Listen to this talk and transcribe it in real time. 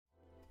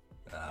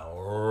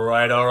All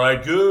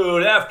right.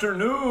 Good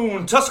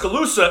afternoon,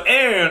 Tuscaloosa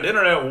and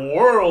Internet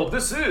World.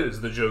 This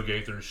is the Joe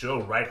Gaither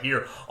Show right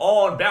here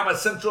on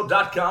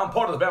BamaCentral.com,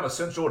 part of the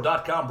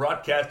BamaCentral.com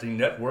broadcasting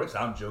networks.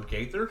 I'm Joe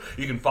Gaither.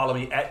 You can follow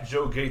me at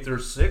Joe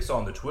Gaither6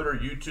 on the Twitter,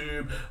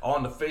 YouTube,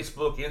 on the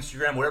Facebook,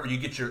 Instagram, wherever you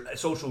get your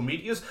social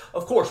medias.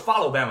 Of course,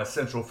 follow Bama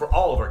Central for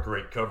all of our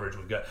great coverage.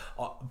 We've got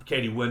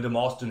Katie Wyndham,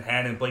 Austin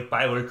Hannon, Blake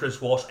Byler,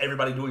 Chris Walsh,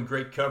 everybody doing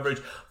great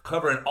coverage,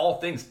 covering all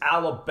things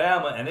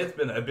Alabama, and it's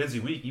been a busy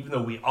week, even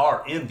though we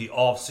are in the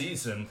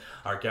offseason.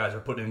 Our guys are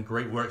putting in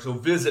great work, so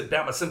visit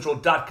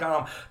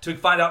BamaCentral.com to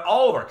find out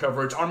all of our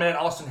coverage. Our man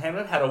Austin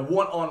Hannon had a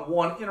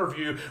one-on-one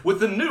interview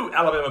with the new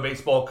Alabama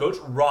baseball coach,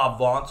 Rob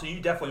Vaughn, so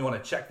you definitely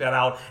want to check that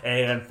out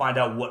and find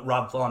out what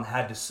Rob Vaughn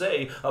had to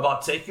say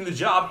about taking the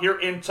job here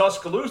in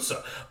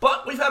Tuscaloosa.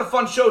 But we've had a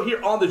fun show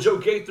here on the Joe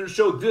Gaither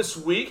Show this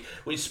week.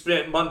 We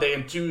spent Monday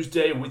and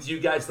Tuesday with you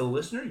guys, the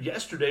listener.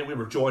 Yesterday, we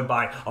were joined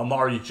by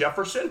Amari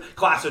Jefferson,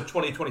 class of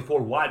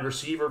 2024 wide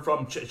receiver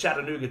from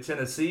Chattanooga,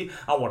 Tennessee.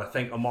 I want to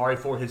thank Amari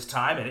for his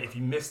time, and if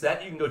you missed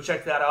that, you can go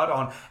check that out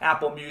on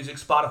Apple Music,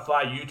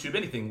 Spotify, YouTube,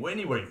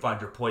 anywhere you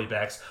find your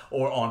playbacks,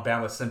 or on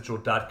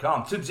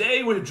BamaCentral.com.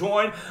 Today, we're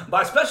joined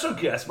by a special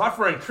guest, my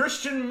friend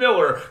Christian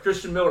Miller.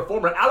 Christian Miller,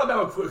 former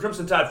Alabama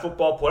Crimson Tide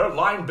football player,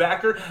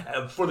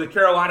 linebacker for the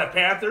Carolina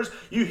Panthers.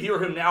 You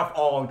hear him now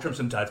on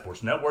Crimson Tide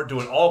Sports Network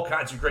doing all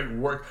kinds of great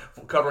work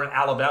covering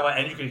Alabama,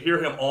 and you can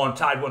hear him on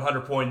Tide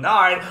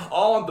 100.9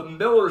 on the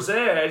Miller's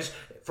Edge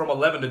from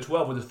 11 to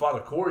 12 with his father,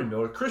 Corey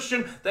Miller.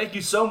 Christian, thank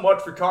you so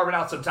much for carving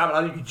out some time.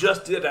 I know you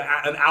just did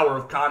an hour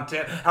of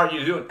content. How are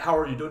you doing? How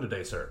are you doing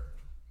today, sir?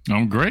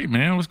 I'm great,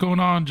 man. What's going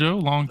on, Joe?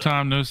 Long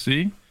time no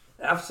see.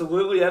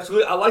 Absolutely.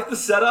 I like the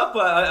setup.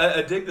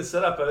 I dig the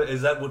setup.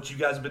 Is that what you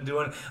guys have been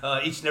doing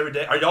each and every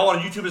day? Are y'all on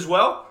YouTube as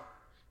well?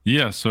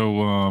 Yeah.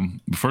 So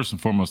first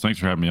and foremost, thanks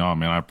for having me on,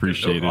 man. I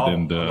appreciate it.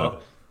 And I love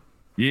it.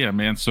 yeah,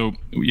 man. So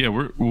yeah,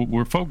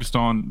 we're focused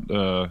on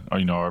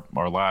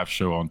our live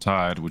show on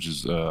Tide, which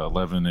is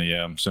 11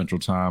 a.m. Central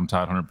Time,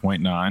 Tide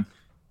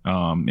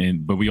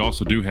 100.9. But we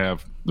also do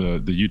have the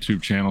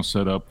YouTube channel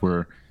set up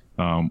where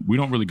we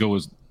don't really go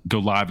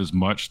live as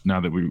much now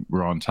that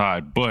we're on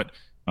Tide, but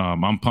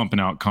I'm pumping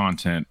out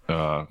content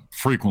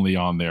frequently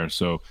on there.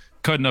 So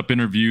cutting up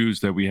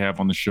interviews that we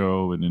have on the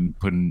show and then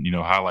putting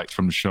highlights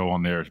from the show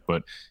on there.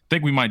 But I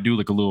think we might do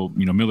like a little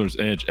Miller's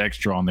Edge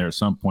extra on there at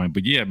some point.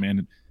 But yeah,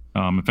 man.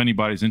 If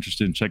anybody's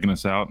interested in checking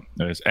us out,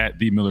 it's at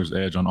The Miller's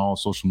Edge on all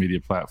social media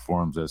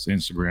platforms. That's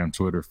Instagram,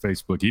 Twitter,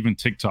 Facebook, even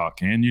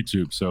TikTok and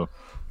YouTube. So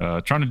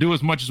trying to do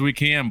as much as we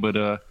can.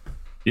 But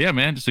yeah,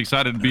 man, just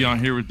excited to be on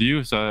here with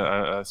you. So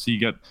I see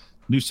you got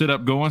new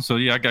setup going. So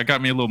yeah, I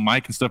got me a little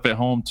mic and stuff at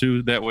home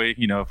too. That way,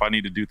 if I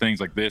need to do things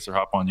like this or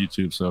hop on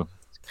YouTube. So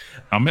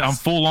I'm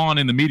full on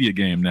in the media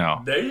game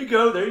now. There you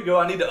go.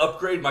 I need to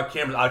upgrade my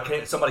camera.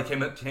 Somebody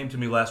came to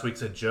me last week and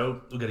said,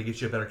 Joe, we got to get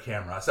you a better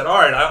camera. I said, all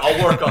right,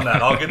 I'll work on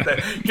that. I'll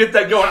get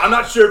that going. I'm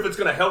not sure if it's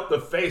going to help the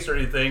face or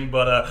anything,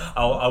 but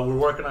we're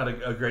working on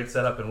a great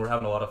setup, and we're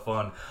having a lot of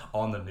fun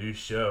on the new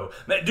show.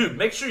 Dude,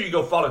 make sure you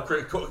go follow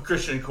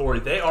Christian and Corey.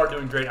 They are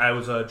doing great. I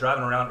was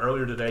driving around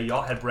earlier today.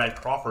 Y'all had Brad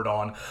Crawford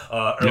on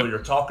earlier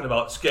talking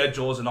about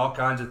schedules and all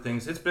kinds of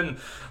things. It's been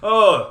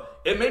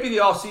it may be the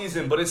off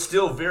season, but it's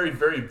still very,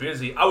 very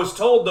busy. I was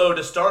told, though,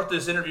 to start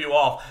this interview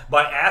off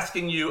by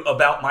asking you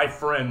about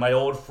my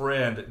old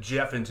friend,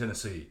 Jeff in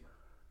Tennessee.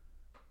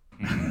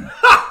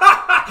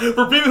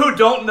 For people who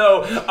don't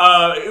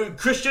know,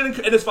 Christian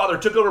and his father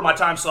took over my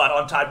time slot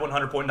on Tide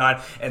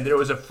 100.9, and there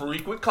was a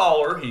frequent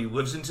caller. He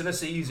lives in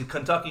Tennessee. He's a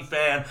Kentucky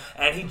fan,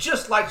 and he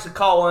just likes to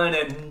call in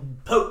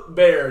and poke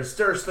bears,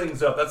 stirs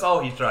things up. That's all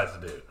he tries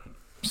to do.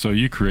 So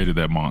you created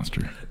that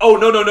monster. Oh,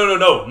 no.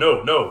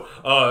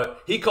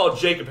 He called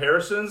Jacob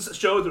Harrison's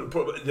show,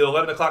 the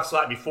 11 o'clock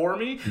slot before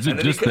me. Is it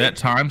just that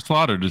time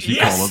slot, or does he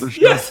call other shows?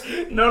 Yes.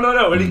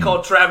 No. And he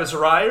called Travis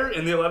Ryer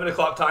in the 11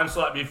 o'clock time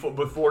slot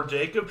before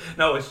Jacob.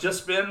 No, it's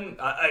just been,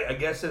 I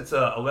guess it's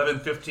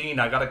 11:15.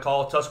 I got to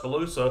call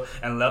Tuscaloosa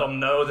and let them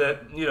know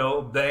that,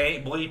 they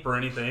ain't bleep or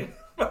anything.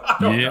 I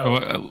don't know.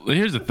 Well,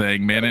 here's the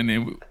thing, man.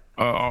 And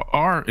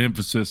our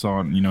emphasis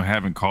on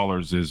having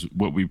callers is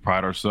what we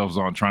pride ourselves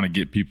on, trying to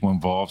get people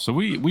involved. So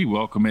we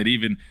welcome it,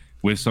 even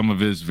with some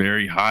of his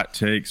very hot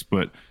takes.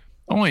 But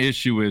the only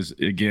issue is,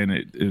 again,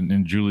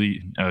 and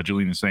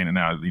Julian is saying it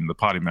now, the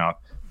potty mouth,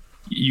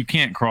 you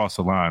can't cross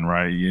the line,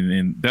 right?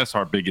 And that's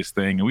our biggest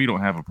thing. And we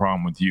don't have a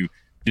problem with you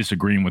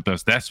disagreeing with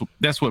us. That's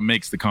what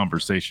makes the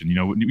conversation.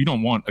 We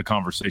don't want a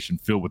conversation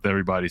filled with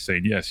everybody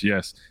saying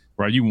yes,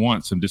 right? You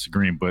want some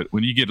disagreeing, but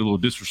when you get a little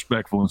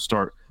disrespectful and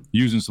start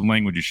using some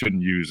language you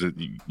shouldn't use,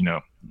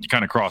 you're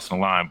kind of crossing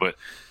the line. But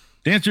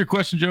to answer your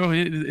question, Joe,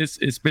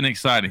 it's been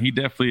exciting. He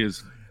definitely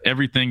is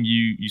everything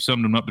you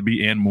summed him up to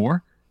be and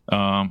more.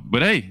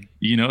 But hey,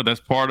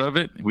 that's part of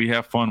it. We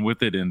have fun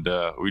with it, and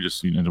we're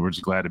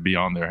just glad to be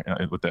on there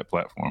with that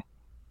platform.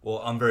 Well,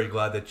 I'm very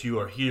glad that you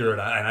are here, and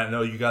I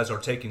know you guys are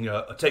taking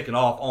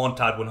off on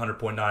Tide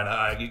 100.9.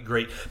 I get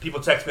great people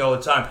text me all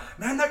the time.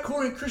 Man, that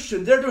Corey and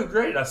Christian, they're doing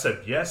great. I said,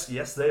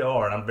 yes, they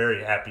are, and I'm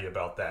very happy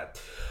about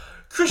that.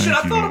 Christian,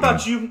 I thought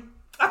about you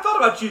thought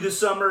about you this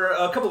summer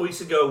a couple of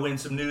weeks ago when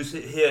some news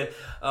hit.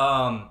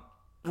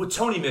 With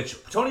Tony Mitchell.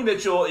 Tony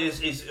Mitchell is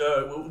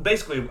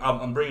basically,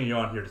 I'm bringing you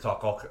on here to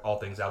talk all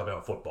things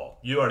Alabama football.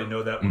 You already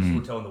know that.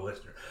 We're telling the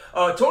listener.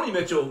 Tony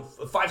Mitchell,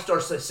 5-star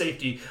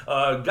safety,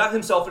 got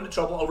himself into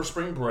trouble over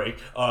spring break,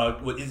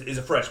 is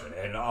a freshman,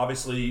 and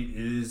obviously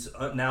is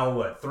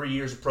now, 3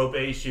 years of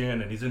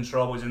probation, and he's in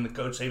trouble. He's in the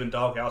Coach Saban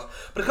doghouse.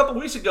 But a couple of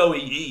weeks ago,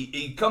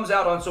 he comes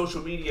out on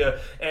social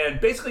media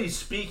and basically he's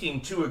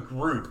speaking to a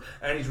group,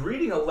 and he's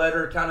reading a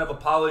letter kind of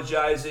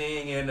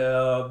apologizing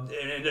and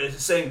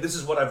saying, this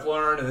is what I've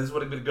learned, and this is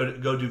what I'm going to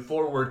go do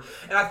forward.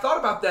 And I thought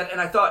about that, and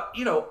I thought,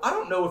 I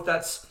don't know if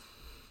that's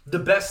the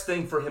best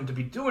thing for him to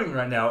be doing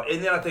right now.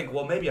 And then I think,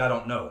 well, maybe I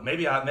don't know.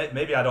 Maybe I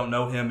don't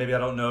know him. Maybe I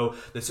don't know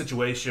the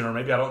situation, or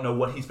maybe I don't know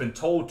what he's been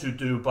told to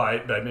do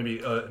by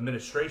maybe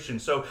administration.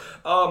 So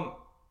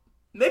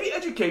maybe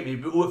educate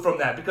me from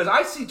that, because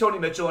I see Tony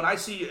Mitchell and I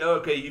see,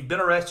 okay, you've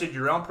been arrested,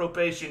 you're on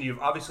probation, you've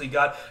obviously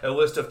got a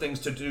list of things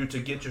to do to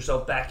get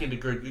yourself back into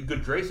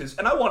good graces,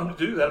 and I want him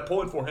to do that. I'm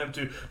pulling for him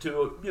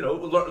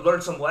to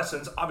learn some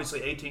lessons.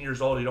 Obviously, 18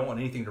 years old, you don't want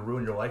anything to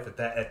ruin your life at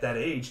that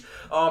age.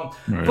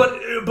 Right.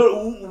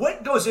 But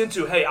what goes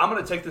into, hey, I'm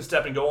going to take this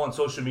step and go on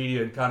social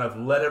media and kind of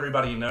let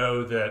everybody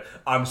know that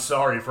I'm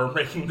sorry for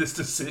making this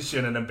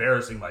decision and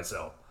embarrassing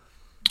myself?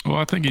 Well,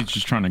 I think he's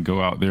just trying to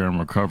go out there and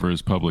recover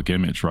his public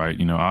image, right?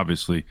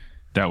 Obviously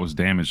that was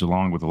damaged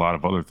along with a lot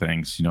of other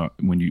things,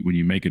 when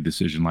you make a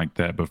decision like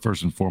that. But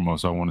first and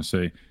foremost, I want to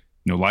say,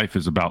 life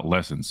is about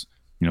lessons.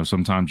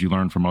 Sometimes you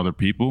learn from other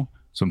people.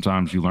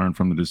 Sometimes you learn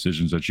from the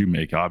decisions that you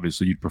make.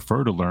 Obviously, you'd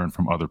prefer to learn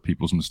from other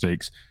people's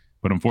mistakes.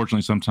 But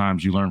unfortunately,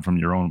 sometimes you learn from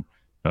your own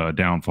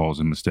downfalls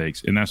and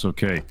mistakes. And that's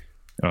okay.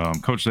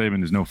 Coach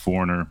Saban is no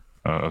foreigner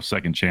of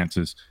second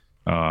chances.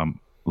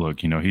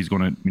 Look, he's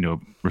going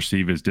to,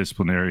 receive his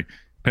disciplinary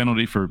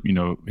penalty for,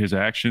 his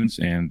actions,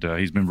 and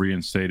he's been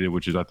reinstated,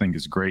 which I think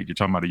is great. You're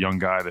talking about a young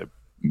guy that,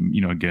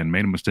 again,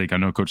 made a mistake. I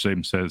know Coach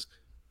Saban says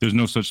there's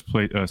no such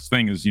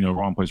thing as,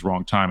 wrong place,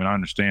 wrong time, and I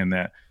understand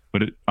that.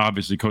 But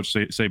obviously, Coach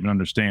Saban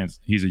understands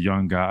he's a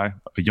young guy,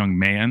 a young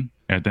man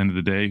at the end of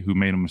the day who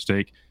made a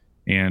mistake.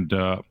 And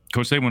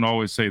Coach Saban would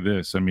always say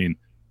this,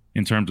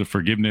 in terms of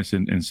forgiveness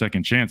and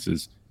second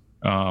chances,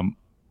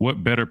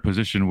 what better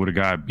position would a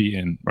guy be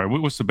in, right?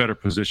 What's the better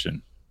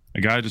position? A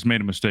guy just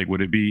made a mistake.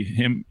 Would it be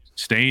him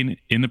staying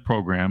in the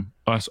program,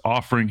 us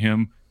offering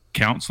him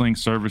counseling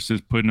services,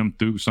 putting him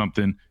through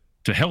something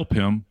to help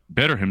him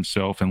better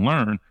himself and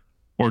learn,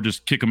 or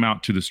just kick him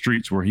out to the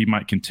streets where he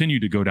might continue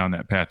to go down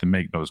that path and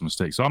make those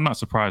mistakes? So I'm not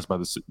surprised by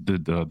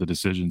the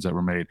decisions that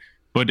were made.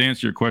 But to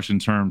answer your question in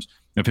terms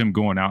of him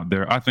going out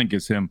there, I think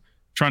it's him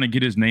trying to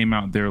get his name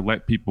out there,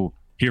 let people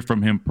hear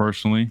from him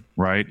personally,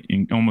 right?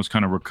 And almost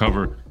kind of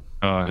recover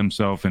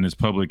himself and his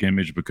public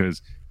image,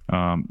 because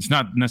it's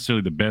not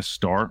necessarily the best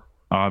start.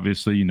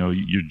 Obviously,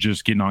 you're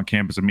just getting on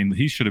campus.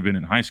 He should have been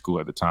in high school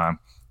at the time,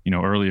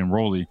 early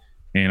enrollee.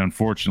 And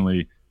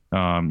unfortunately,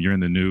 you're in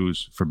the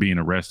news for being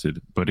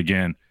arrested. But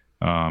again,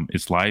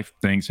 it's life.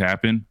 Things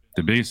happen.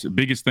 The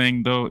biggest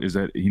thing, though, is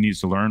that he needs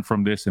to learn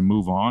from this and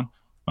move on.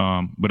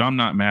 But I'm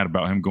not mad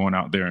about him going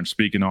out there and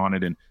speaking on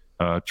it and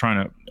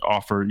trying to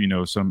offer,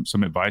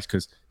 some advice,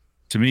 because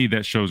to me,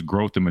 that shows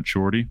growth and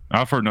maturity.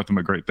 I've heard nothing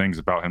but great things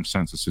about him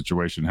since the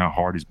situation, how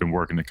hard he's been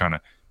working to kind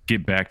of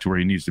get back to where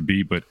he needs to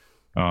be. But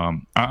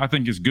I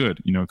think it's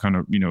good,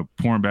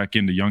 pouring back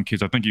into young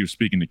kids. I think he was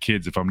speaking to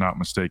kids, if I'm not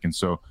mistaken.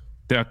 So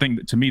I think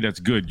that, to me, that's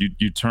good.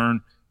 You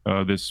turn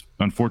this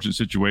unfortunate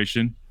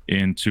situation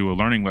into a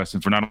learning lesson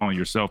for not only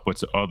yourself, but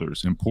to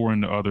others, and pour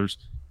into others.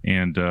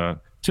 And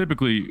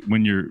typically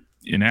when you're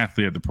an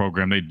athlete at the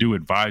program, they do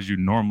advise you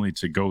normally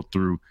to go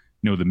through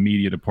the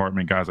media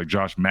department, guys like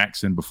Josh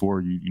Maxson, before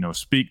you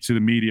speak to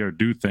the media or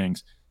do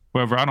things.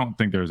 However, I don't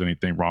think there's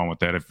anything wrong with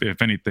that.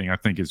 If anything, I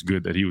think it's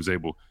good that he was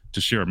able to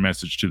share a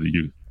message to the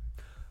youth.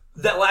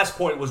 That last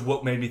point was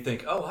what made me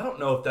think, I don't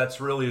know if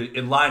that's really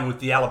in line with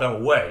the Alabama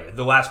way,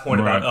 the last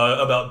point Right.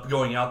 about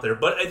going out there.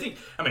 But I think,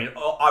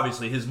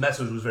 obviously his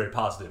message was very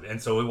positive.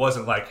 And so it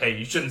wasn't like, hey,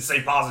 you shouldn't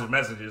say positive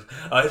messages.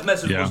 His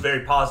message was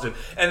very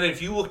positive. And then if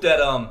you looked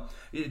at,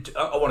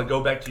 I want to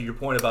go back to your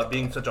point about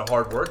being such a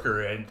hard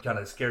worker and kind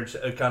of scared,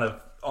 kind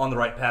of on the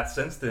right path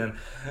since then.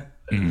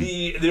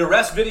 Mm-hmm. The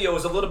arrest video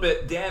was a little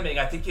bit damning.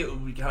 I think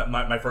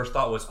my first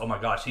thought was, oh my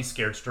gosh, he's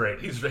scared straight.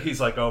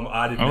 He's like,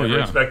 I didn't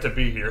expect to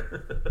be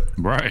here.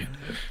 Right.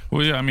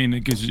 Well, yeah,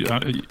 because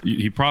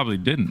he probably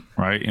didn't,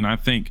 right? And I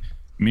think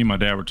me and my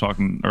dad were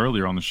talking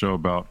earlier on the show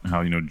about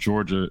how,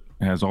 Georgia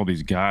has all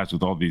these guys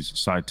with all these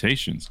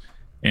citations.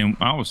 And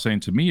I was saying,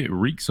 to me, it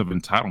reeks of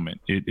entitlement.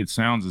 It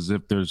sounds as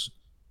if there's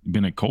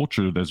been a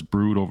culture that's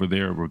brewed over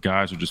there where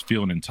guys are just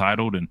feeling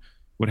entitled. And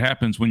what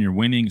happens when you're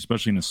winning,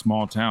 especially in a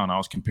small town, I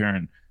was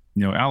comparing,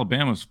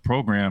 Alabama's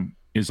program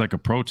is like a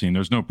pro team.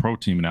 There's no pro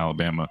team in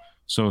Alabama.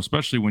 So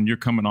especially when you're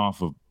coming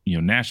off of,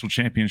 national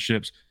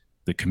championships,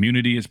 the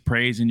community is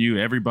praising you.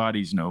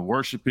 Everybody's,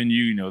 worshiping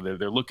you.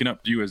 They're looking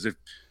up to you as if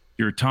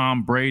you're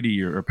Tom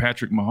Brady or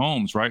Patrick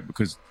Mahomes, right?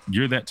 Because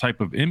you're that type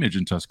of image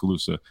in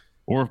Tuscaloosa.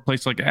 or a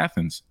place like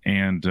Athens.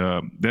 And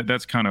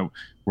that's kind of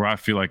where I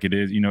feel like it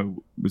is.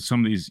 With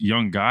some of these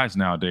young guys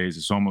nowadays,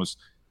 it's almost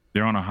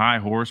they're on a high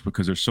horse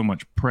because there's so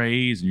much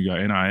praise and you got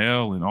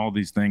NIL and all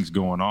these things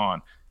going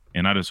on.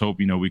 And I just hope,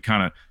 we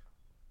kind of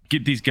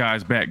get these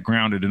guys back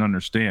grounded and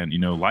understand,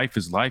 life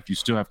is life. You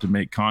still have to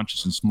make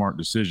conscious and smart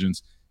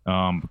decisions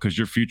because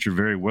your future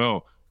very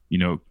well,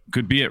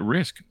 could be at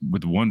risk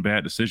with one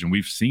bad decision.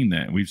 We've seen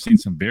that. We've seen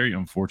some very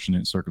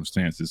unfortunate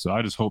circumstances. So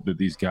I just hope that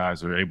these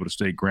guys are able to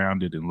stay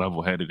grounded and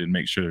level-headed and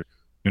make sure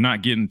they're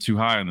not getting too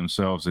high on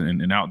themselves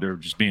and out there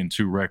just being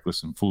too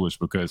reckless and foolish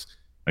because,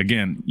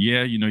 again,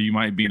 you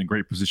might be in a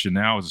great position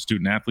now as a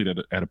student athlete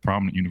at a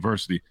prominent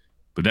university,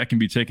 but that can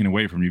be taken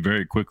away from you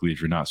very quickly if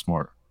you're not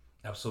smart.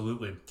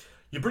 Absolutely.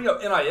 You bring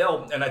up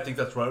NIL, and I think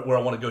that's right where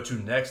I want to go to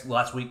next.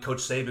 Last week, Coach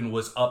Saban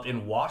was up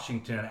in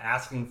Washington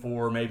asking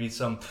for maybe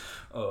some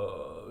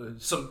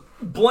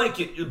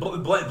blanket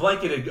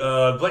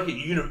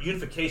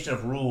unification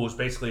of rules,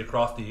 basically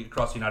across the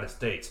United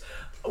States.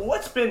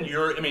 What's been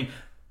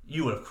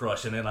you would have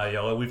crushed an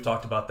NIL. We've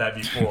talked about that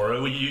before.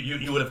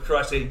 You would have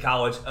crushed it in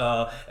college,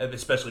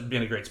 especially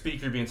being a great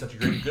speaker, being such a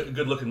great,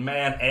 good-looking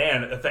man,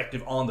 and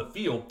effective on the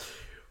field.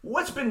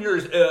 What's been your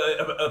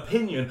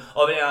opinion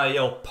of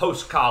NIL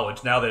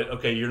post-college now that,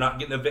 okay, you're not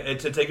getting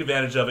to take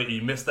advantage of it,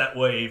 you missed that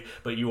wave,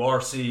 but you're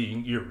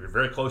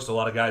very close to a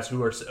lot of guys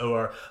who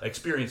are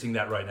experiencing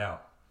that right now?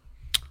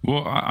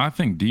 Well, I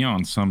think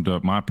Dion summed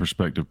up my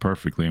perspective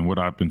perfectly and what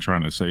I've been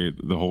trying to say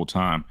the whole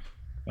time.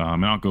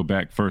 And I'll go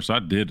back first. I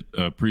did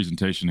a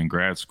presentation in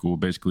grad school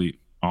basically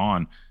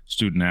on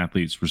student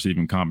athletes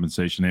receiving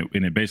compensation,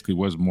 and it basically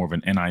was more of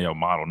an NIL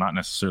model, not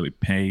necessarily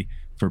pay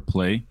for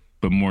play,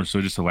 but more so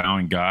just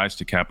allowing guys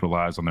to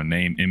capitalize on their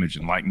name, image,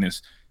 and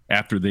likeness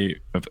after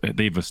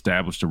they've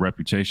established a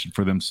reputation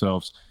for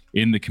themselves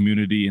in the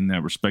community, in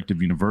that respective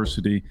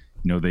university.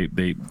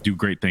 They do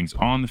great things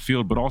on the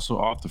field, but also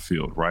off the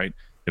field, right?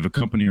 If a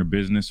company or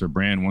business or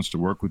brand wants to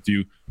work with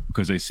you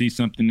because they see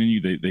something in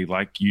you, they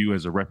like you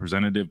as a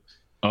representative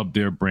of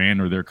their brand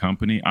or their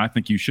company, I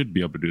think you should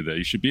be able to do that.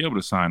 You should be able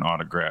to sign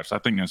autographs. I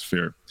think that's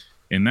fair.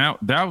 And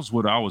that was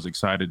what I was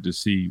excited to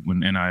see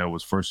when NIL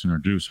was first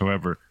introduced.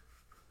 However,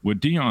 what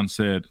Dion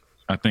said,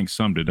 I think,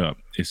 summed it up.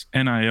 It's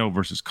NIL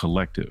versus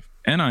collective.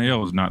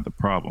 NIL is not the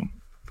problem.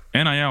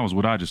 NIL is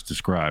what I just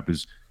described.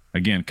 Is,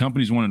 again,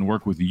 companies wanting to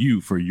work with you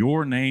for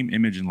your name,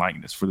 image, and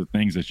likeness for the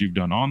things that you've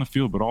done on the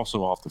field, but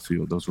also off the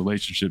field, those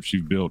relationships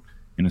you've built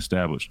and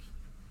established.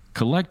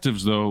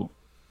 Collectives, though,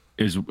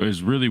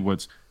 is really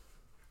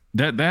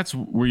that's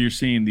where you're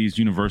seeing these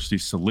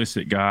universities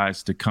solicit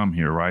guys to come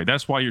here, right?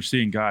 That's why you're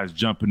seeing guys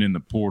jumping in the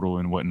portal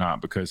and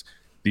whatnot, because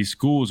these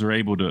schools are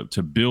able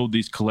to build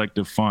these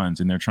collective funds,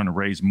 and they're trying to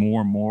raise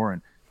more and more.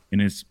 And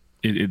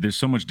there's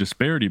so much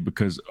disparity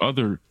because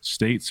other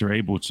states are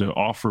able to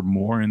offer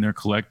more in their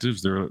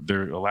collectives.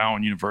 They're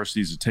allowing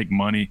universities to take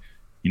money,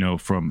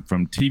 from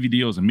TV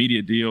deals and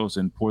media deals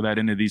and pour that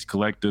into these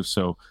collectives.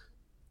 So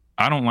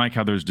I don't like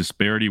how there's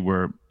disparity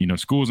where,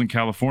 schools in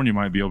California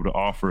might be able to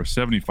offer a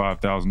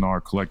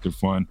 $75,000 collective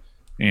fund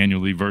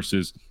annually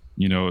versus,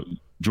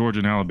 Georgia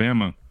and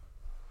Alabama,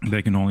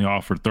 they can only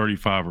offer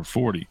 35 or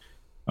 40.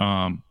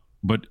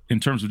 But in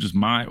terms of just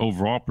my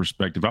overall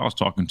perspective, I was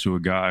talking to a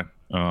guy,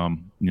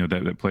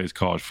 that plays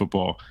college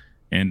football.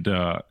 And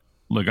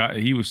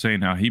he was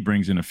saying how he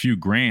brings in a few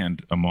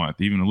grand a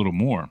month, even a little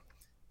more.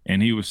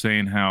 And he was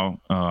saying how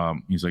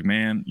he's like,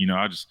 man,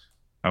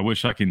 I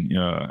wish I can,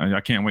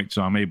 I can't wait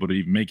till I'm able to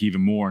even make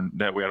even more. And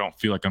that way I don't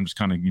feel like I'm just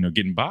kind of,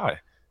 getting by. And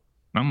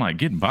I'm like,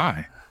 getting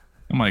by?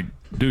 I'm like,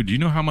 dude, do you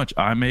know how much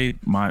I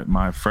made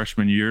my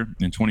freshman year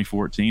in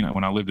 2014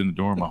 when I lived in the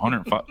dorm?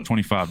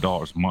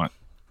 $125 a month.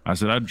 I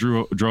said I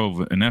drove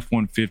an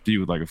F-150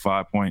 with like a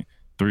 5.3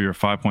 or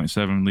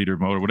 5.7 liter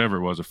motor, whatever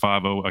it was, a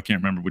 5.0. I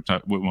can't remember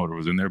what motor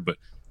was in there, but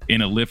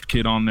in a lift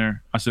kit on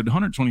there. I said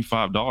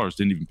 $125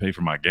 didn't even pay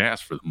for my gas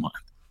for the month.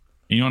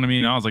 You know what I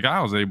mean? I was like,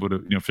 I was able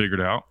to figure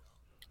it out.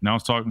 And I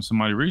was talking to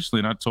somebody recently,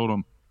 and I told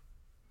him,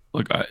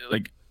 look,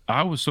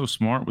 I was so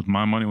smart with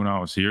my money when I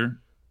was here.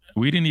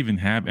 We didn't even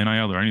have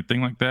NIL or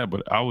anything like that,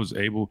 but I was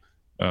able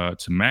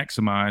to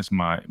maximize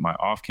my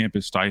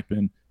off-campus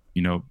stipend,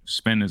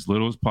 spend as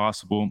little as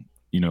possible,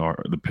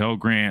 the Pell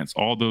Grants,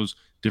 all those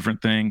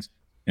different things.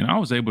 And I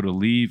was able to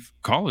leave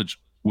college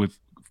with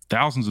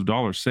thousands of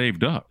dollars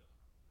saved up.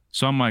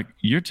 So I'm like,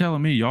 you're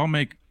telling me y'all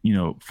make,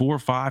 $4,000,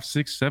 $5,000,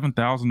 $6,000,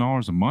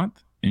 $7,000 a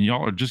month and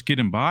y'all are just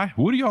getting by?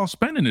 What are y'all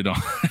spending it on?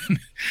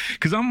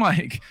 Because I'm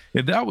like,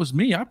 if that was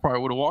me, I probably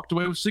would have walked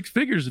away with six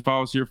figures if I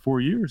was here 4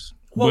 years.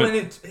 Well,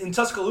 and in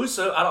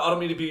Tuscaloosa, I don't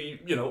mean to be,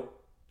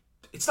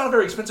 it's not a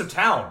very expensive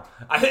town.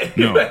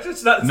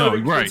 It's not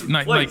a very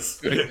expensive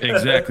place.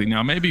 Exactly.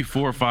 Now, maybe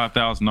 $4,000 or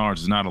 $5,000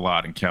 is not a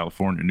lot in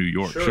California, New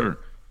York, sure.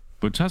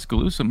 But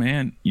Tuscaloosa,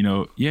 man,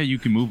 you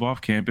can move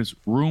off campus,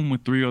 room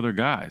with three other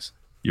guys.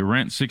 You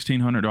rent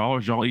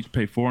 $1,600. Y'all each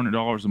pay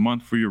 $400 a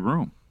month for your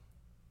room.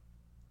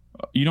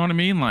 You know what I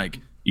mean? Like,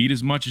 eat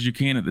as much as you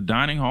can at the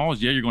dining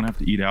halls. Yeah, you're going to have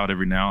to eat out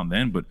every now and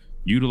then, but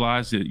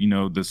utilize it,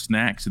 the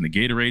snacks and the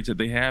Gatorades that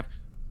they have.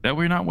 That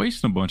way you're not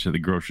wasting a bunch at the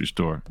grocery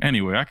store.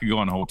 Anyway, I could go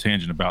on a whole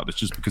tangent about this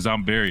just because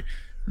I'm very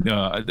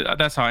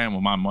that's how I am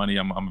with my money.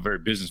 I'm a very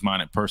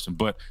business-minded person.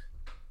 But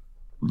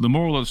the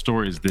moral of the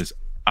story is this.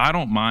 I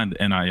don't mind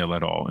the NIL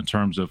at all in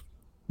terms of,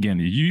 again,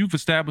 you've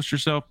established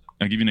yourself.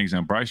 I'll give you an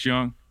example. Bryce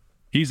Young,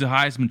 he's a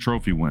Heisman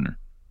Trophy winner.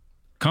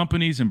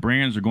 Companies and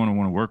brands are going to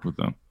want to work with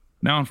them.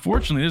 Now,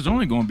 unfortunately, there's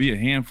only going to be a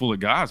handful of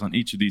guys on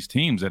each of these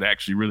teams that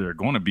actually really are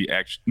going to be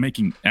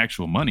making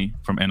actual money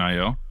from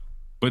NIL.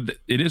 But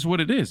it is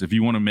what it is. If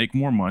you want to make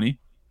more money,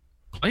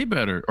 play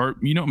better, or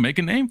make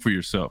a name for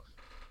yourself.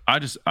 I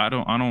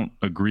don't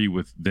agree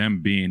with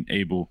them being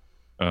able,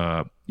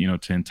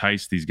 to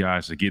entice these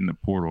guys to get in the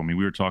portal. I mean,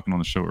 we were talking on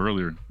the show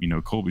earlier.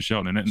 Colby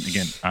Shelton, and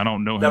again, I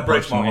don't know him. That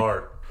breaks personally. my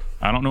heart.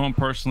 I don't know him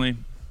personally.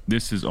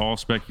 This is all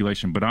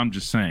speculation, but I'm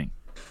just saying.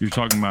 You're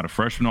talking about a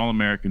freshman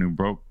All-American who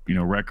broke,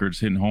 records,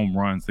 hitting home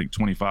runs. I think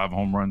 25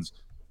 home runs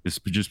this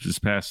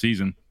past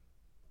season.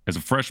 As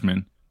a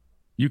freshman,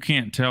 you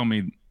can't tell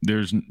me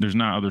there's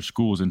not other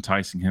schools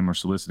enticing him or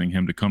soliciting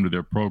him to come to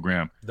their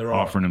program,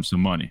 offering him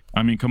some money.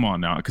 I mean, come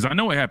on now, because I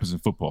know it happens in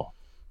football,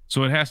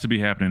 so it has to be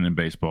happening in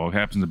baseball. It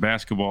happens in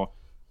basketball.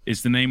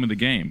 It's the name of the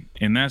game,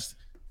 and that's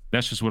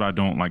just what I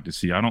don't like to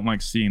see. I don't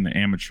like seeing the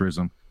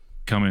amateurism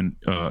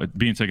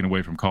being taken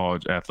away from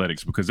college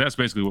athletics, because that's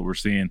basically what we're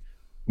seeing.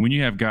 When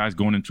you have guys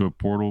going into a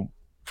portal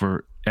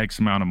for X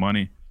amount of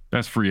money,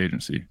 that's free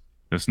agency.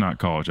 That's not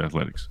college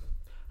athletics.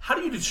 How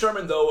do you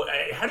determine, though,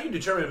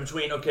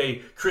 between,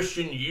 okay,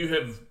 Christian, you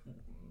have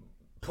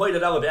played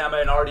at Alabama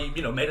and already,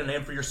 made a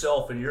name for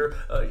yourself and you're,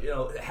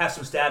 have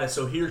some status,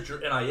 so here's your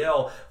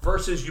NIL,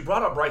 versus you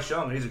brought up Bryce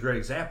Young, and he's a great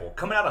example.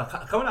 Coming out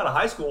of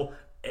high school,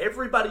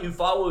 everybody who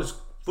follows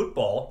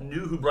football knew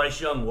who Bryce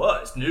Young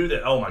was, knew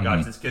that, oh my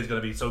gosh, this kid's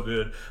going to be so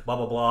good, blah,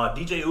 blah, blah.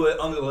 DJ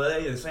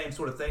Uiagalelei, the same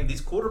sort of thing.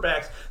 These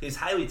quarterbacks, these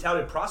highly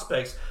touted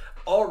prospects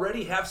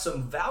already have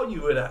some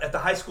value at the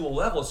high school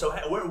level. So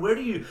where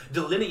do you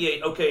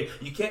delineate, okay,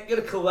 you can't get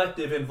a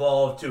collective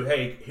involved to,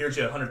 hey, here's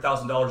you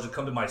 $100,000 to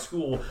come to my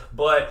school,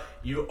 but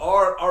you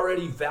are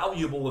already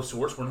valuable of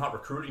sorts. We're not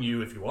recruiting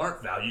you if you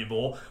aren't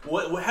valuable.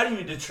 How do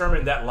you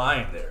determine that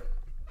line there?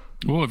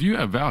 Well, if you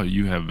have value,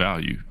 you have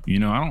value.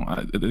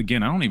 I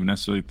don't even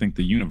necessarily think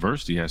the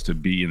university has to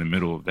be in the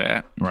middle of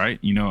that, right?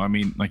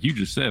 Like you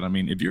just said,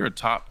 if you're a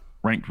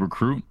top-ranked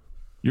recruit,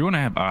 you're going to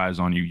have eyes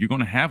on you. You're going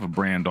to have a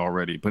brand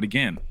already. But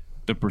again,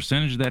 the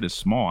percentage of that is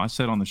small. I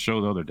said on the show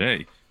the other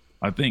day,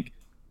 I think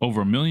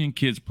over 1 million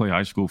kids play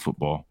high school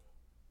football.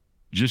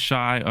 Just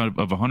shy of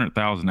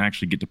 100,000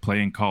 actually get to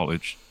play in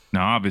college.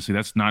 Now, obviously,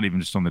 that's not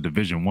even just on the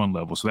Division I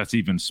level, so that's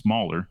even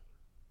smaller.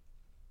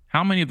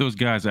 How many of those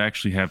guys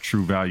actually have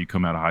true value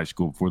come out of high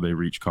school before they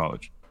reach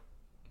college?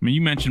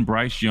 You mentioned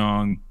Bryce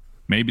Young,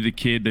 maybe the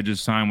kid that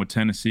just signed with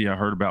Tennessee. I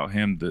heard about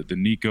him, the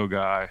Nico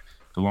guy,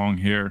 the long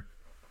hair,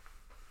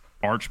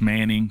 Arch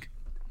Manning.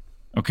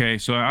 Okay,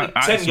 so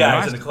 10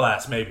 guys in the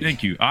class, maybe.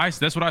 Thank you.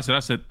 That's what I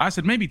said. I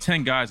said maybe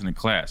 10 guys in a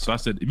class. So I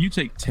said if you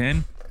take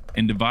 10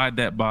 and divide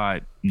that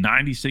by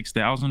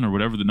 96,000 or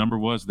whatever the number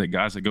was that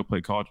guys that go play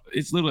college,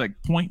 it's literally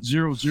like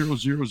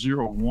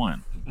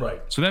 0.00001.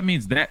 Right. So that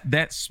means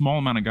that small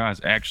amount of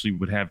guys actually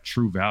would have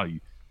true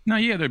value. Now,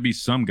 yeah, there'd be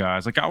some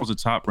guys. Like I was a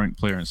top-ranked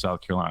player in South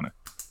Carolina.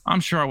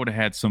 I'm sure I would have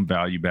had some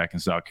value back in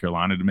South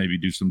Carolina to maybe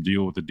do some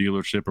deal with the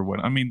dealership or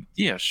what.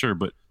 Yeah, sure,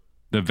 but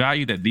the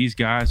value that these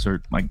guys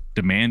are like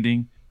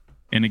demanding,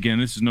 and again,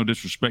 this is no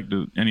disrespect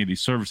to any of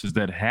these services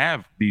that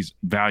have these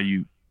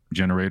value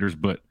generators,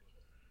 but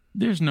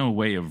there's no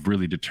way of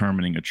really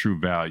determining a true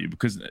value,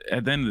 because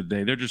at the end of the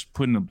day, they're just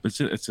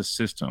it's a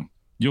system.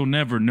 You'll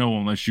never know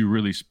unless you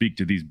really speak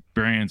to these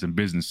brands and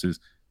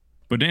businesses.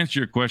 But to answer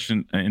your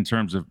question in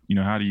terms of,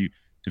 how do you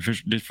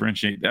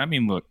differentiate?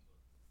 Look,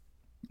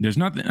 there's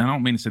nothing, I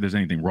don't mean to say there's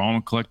anything wrong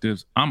with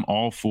collectives. I'm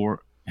all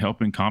for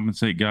helping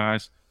compensate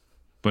guys.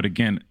 But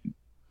again,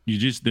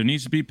 there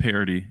needs to be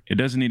parity. It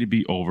doesn't need to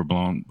be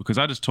overblown, because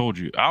I just told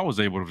you, I was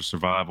able to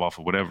survive off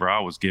of whatever I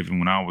was given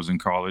when I was in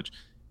college,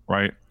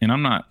 right? And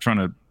I'm not trying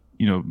to,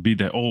 be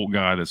that old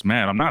guy that's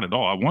mad. I'm not at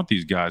all. I want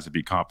these guys to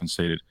be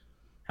compensated.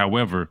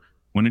 However,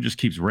 when it just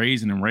keeps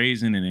raising and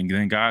raising, and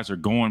then guys are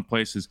going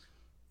places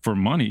for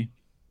money,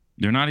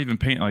 they're not even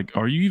paying. Like,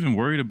 are you even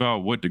worried about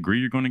what degree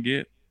you're going to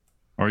get?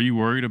 Are you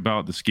worried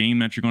about the scheme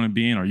that you're going to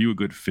be in? Are you a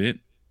good fit?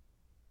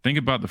 Think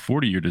about the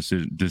 40-year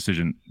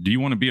decision. Do you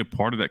want to be a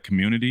part of that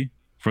community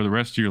for the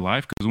rest of your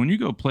life? Because when you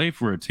go play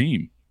for a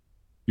team,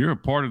 you're a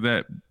part of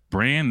that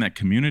brand, that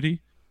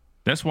community.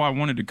 That's why I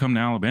wanted to come to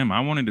Alabama. I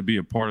wanted to be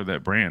a part of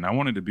that brand. I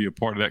wanted to be a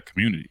part of that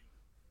community.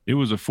 It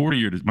was a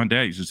 40-year. My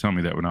dad used to tell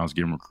me that when I was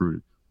getting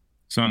recruited.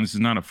 Son, this is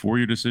not a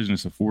 4-year decision.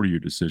 It's a 40-year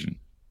decision.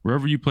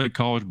 Wherever you play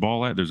college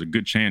ball at, there's a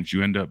good chance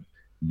you end up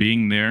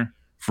being there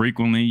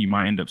frequently. You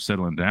might end up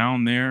settling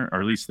down there,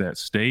 or at least that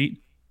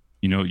state.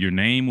 Your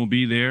name will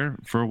be there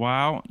for a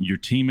while. Your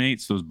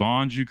teammates, those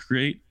bonds you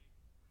create,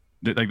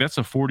 that's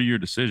a 40-year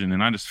decision.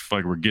 And I just feel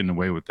like we're getting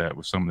away with that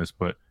with some of this.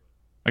 But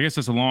I guess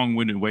that's a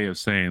long-winded way of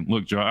saying,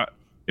 look, Joe,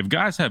 if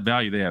guys have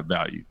value, they have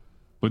value.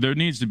 But there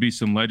needs to be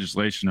some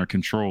legislation or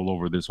control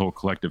over this whole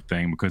collective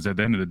thing, because at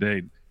the end of the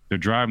day, They're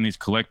driving these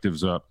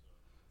collectives up.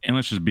 And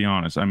let's just be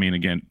honest. I mean,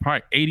 again,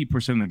 probably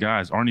 80% of the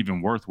guys aren't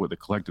even worth what the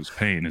collective's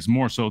paying. It's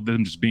more so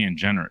them just being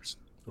generous.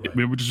 Right.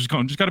 We're just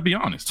got to be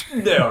honest.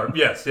 They are.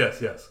 Yes.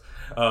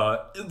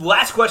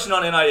 Last question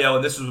on NIL,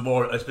 and this is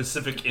more a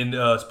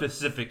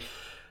specific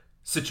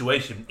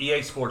situation.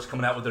 EA Sports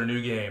coming out with their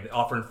new game,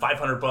 offering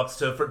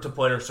 $500 to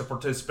players to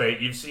participate.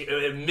 You've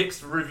seen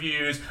mixed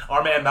reviews.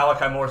 Our man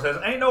Malachi Moore says,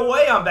 "Ain't no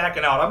way I'm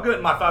backing out. I'm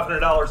getting my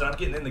 $500 and I'm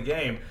getting in the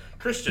game."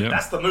 Christian,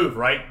 That's the move,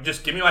 right?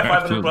 Just give me my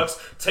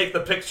 $500, take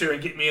the picture,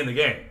 and get me in the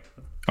game.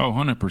 Oh,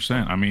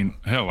 100%. I mean,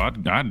 hell,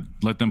 I'd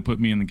let them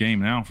put me in the game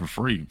now for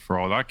free for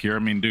all I care. I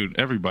mean, dude,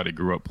 everybody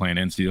grew up playing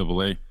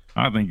NCAA.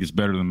 I think it's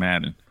better than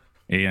Madden.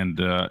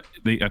 And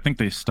I think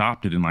they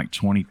stopped it in like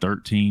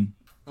 2013.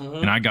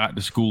 And I got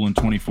to school in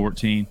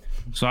 2014.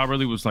 So I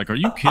really was like, are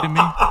you kidding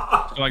me?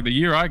 So like the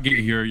year I get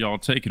here, y'all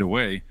take it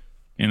away.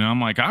 And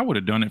I'm like, I would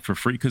have done it for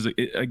free. Because,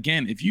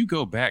 again, if you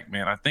go back,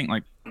 man, I think,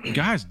 like,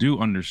 guys do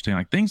understand.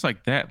 Like, things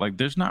like that, like,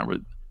 there's not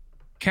really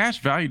 –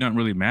 cash value doesn't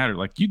really matter.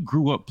 Like, you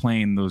grew up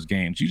playing those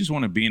games. You just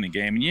want to be in the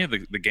game. And, yeah,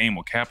 the game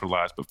will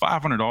capitalize. But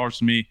 $500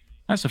 to me,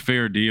 that's a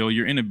fair deal.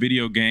 You're in a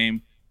video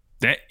game.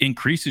 That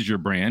increases your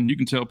brand. You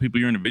can tell people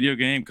you're in a video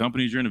game,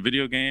 companies you're in a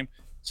video game.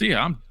 So,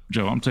 yeah,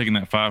 I'm taking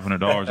that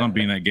 $500. I'm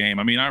being that game.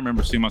 I mean, I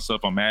remember seeing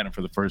myself on Madden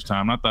for the first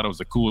time. And I thought it was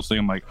the coolest thing.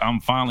 I'm like,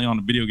 I'm finally on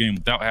a video game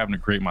without having to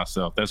create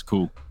myself. That's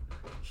cool.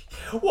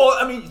 Well,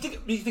 I mean,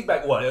 you think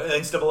back, what,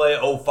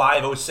 NCAA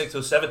 05,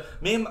 06, 07?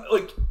 Man,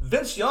 like,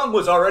 Vince Young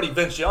was already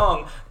Vince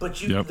Young, but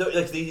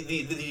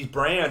these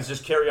brands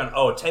just carry on.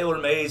 Oh, Taylor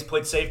Mays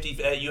played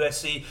safety at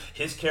USC.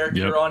 His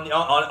character on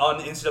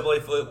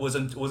NCAA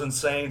was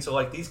insane. So,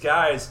 like, these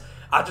guys,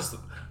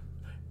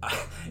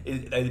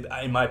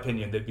 in my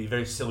opinion, they'd be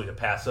very silly to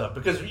pass up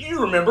because you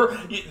remember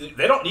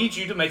they don't need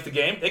you to make the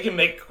game. They can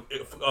make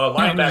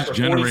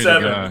linebacker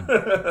 47.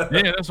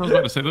 Yeah, that's what I was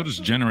about to say. They'll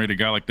just generate a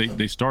guy like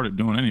they started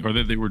doing or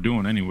that they were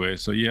doing anyway.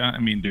 So yeah, I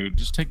mean, dude,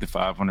 just take the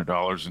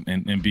 $500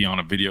 and be on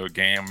a video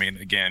game. I mean,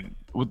 again,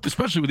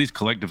 especially with these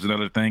collectives and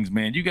other things,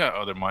 man, you got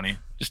other money.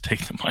 Just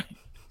take the money.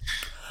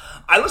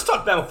 All right, let's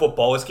talk Bama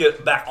football. Let's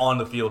get back on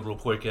the field real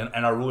quick, and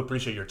I really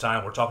appreciate your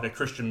time. We're talking to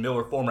Christian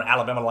Miller, former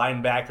Alabama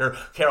linebacker,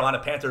 Carolina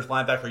Panthers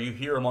linebacker. You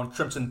hear him on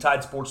Crimson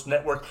Tide Sports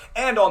Network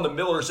and on the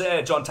Miller's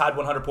Edge on Tide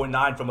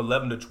 100.9 from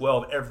 11 to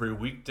 12 every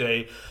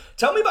weekday.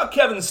 Tell me about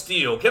Kevin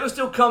Steele. Kevin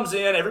Steele comes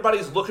in.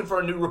 Everybody's looking for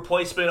a new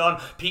replacement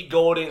on Pete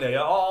Golding.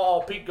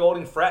 Pete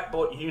Golding, frat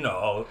boy.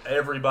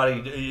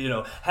 Everybody,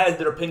 has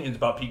their opinions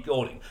about Pete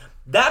Golding.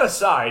 That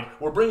aside,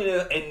 we're bringing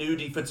in a new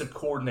defensive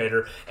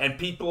coordinator, and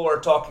people are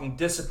talking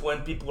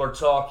discipline, people are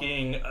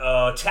talking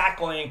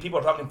tackling, people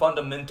are talking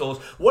fundamentals.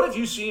 What have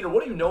you seen, or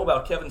what do you know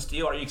about Kevin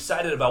Steele? Are you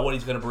excited about what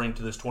he's going to bring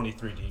to this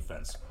 23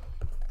 defense?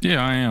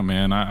 Yeah, I am,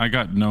 man. I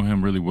got to know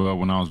him really well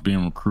when I was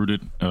being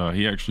recruited.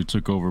 He actually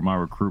took over my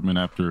recruitment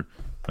after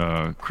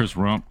Chris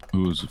Rump,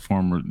 who was a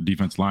former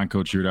defense line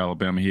coach here at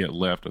Alabama. He had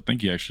left. I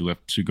think he actually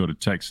left to go to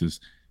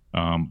Texas.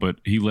 But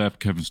he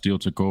left. Kevin Steele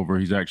took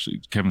over.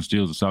 Kevin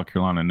Steele is a South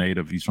Carolina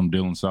native. He's from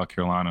Dillon, South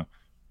Carolina.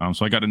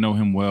 So I got to know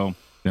him well.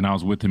 Then I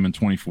was with him in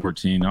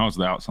 2014. I was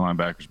the outside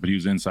linebackers, but he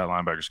was inside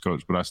linebackers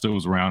coach. But I still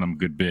was around him a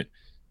good bit.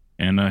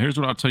 And here's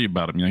what I'll tell you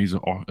about him. He's a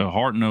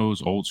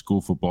hard-nosed, old-school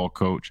football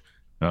coach.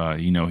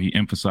 He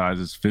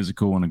emphasizes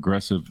physical and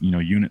aggressive,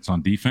 units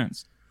on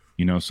defense.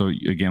 So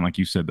again, like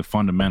you said, the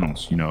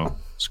fundamentals.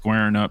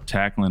 Squaring up,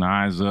 tackling,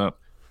 eyes up.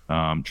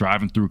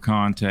 Driving through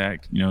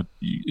contact,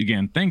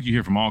 again, things you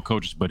hear from all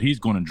coaches, but he's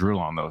going to drill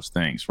on those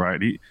things,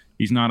 right?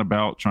 He's not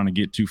about trying to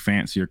get too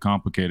fancy or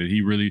complicated.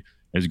 He really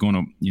is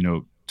going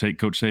to, take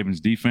Coach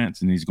Saban's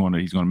defense, and he's going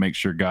to make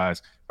sure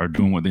guys are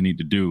doing what they need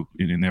to do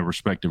in their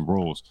respective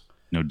roles.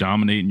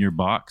 Dominating your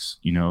box.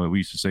 We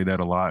used to say that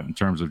a lot in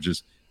terms of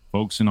just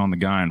focusing on the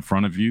guy in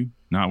front of you,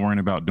 not worrying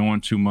about doing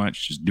too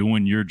much, just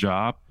doing your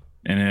job.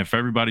 And if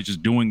everybody's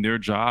just doing their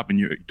job and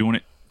you're doing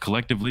it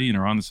collectively and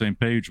are on the same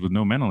page with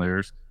no mental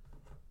errors,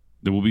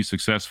 that will be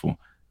successful.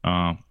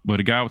 But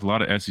a guy with a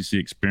lot of SEC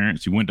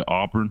experience, he went to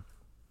Auburn,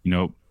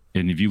 and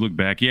if you look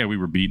back, we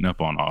were beating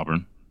up on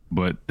Auburn,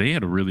 but they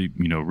had a really,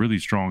 really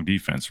strong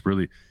defense,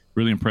 really,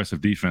 really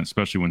impressive defense,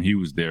 especially when he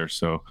was there.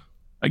 So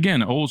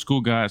again, an old school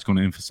guy is going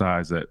to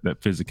emphasize that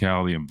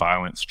physicality and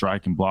violence,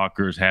 striking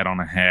blockers, hat on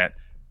a hat.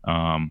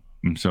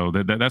 And so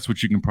that's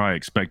what you can probably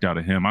expect out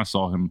of him. I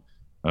saw him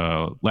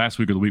last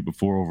week or the week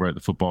before over at the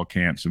football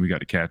camps, and we got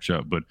to catch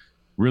up, but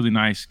really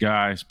nice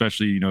guy,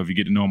 especially, if you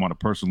get to know him on a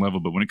personal level.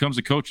 But when it comes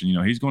to coaching,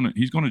 he's going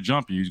to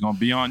jump you. He's going to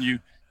be on you,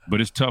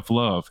 but it's tough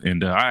love.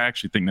 And I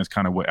actually think that's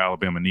kind of what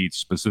Alabama needs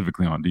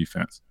specifically on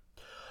defense.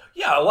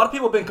 Yeah, a lot of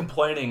people have been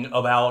complaining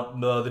about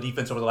the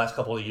defense over the last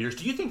couple of years.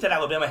 Do you think that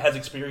Alabama has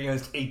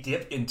experienced a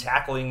dip in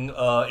tackling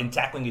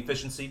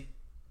efficiency?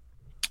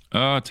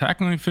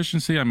 Tackling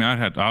efficiency? I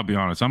mean, I'll be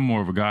honest, I'm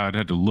more of a guy I'd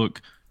had to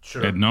look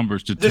at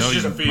numbers to tell you. This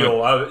is just a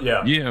feel,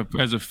 Yeah,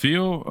 as a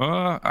feel,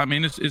 I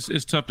mean,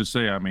 it's tough to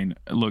say. I mean,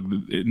 look,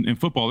 in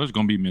football, there's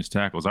going to be missed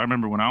tackles. I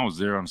remember when I was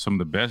there on some of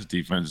the best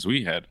defenses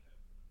we had,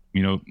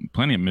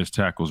 plenty of missed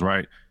tackles,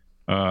 right?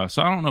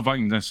 So I don't know if I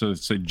can necessarily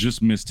say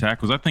just missed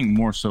tackles. I think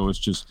more so it's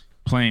just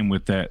playing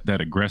with that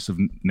aggressive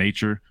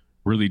nature,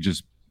 really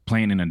just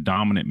playing in a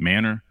dominant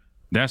manner.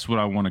 That's what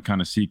I want to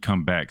kind of see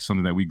come back,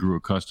 something that we grew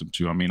accustomed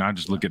to. I mean, I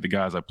just look at the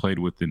guys I played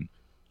with in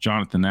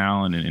Jonathan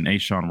Allen and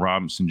Ashawn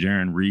Robinson,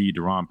 Jaron Reed,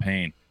 Deron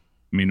Payne.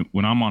 I mean,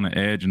 when I'm on the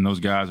edge and those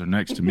guys are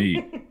next to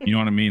me, you know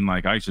what I mean?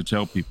 Like I used to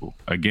tell people,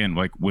 again,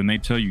 like when they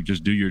tell you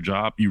just do your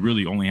job, you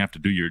really only have to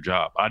do your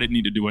job. I didn't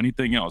need to do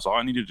anything else. All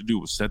I needed to do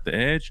was set the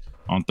edge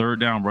on third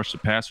down, rush the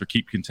passer,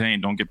 keep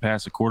contained, don't get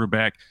past the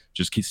quarterback,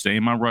 just keep stay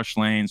in my rush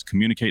lanes,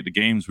 communicate the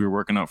games we were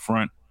working up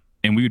front,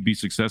 and we would be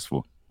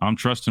successful. I'm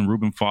trusting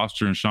Reuben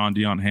Foster and Sean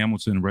Dion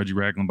Hamilton and Reggie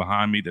Ragland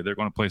behind me that they're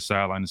going to play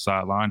sideline to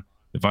sideline.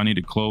 If I need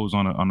to close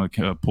on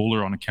a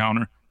puller on a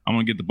counter, I'm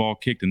going to get the ball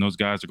kicked, and those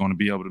guys are going to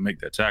be able to make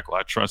that tackle.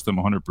 I trust them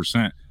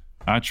 100%.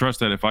 I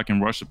trust that if I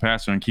can rush the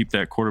passer and keep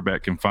that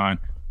quarterback confined,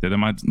 that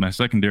my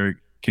secondary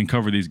can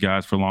cover these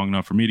guys for long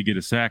enough for me to get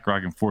a sack, or I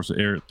can force an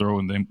air throw,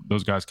 and then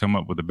those guys come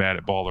up with a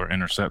batted ball or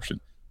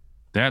interception.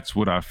 That's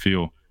what I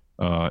feel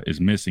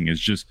is missing, is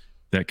just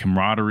that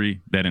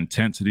camaraderie, that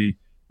intensity,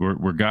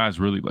 where guys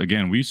really,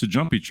 again, we used to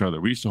jump each other.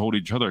 We used to hold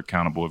each other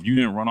accountable. If you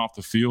didn't run off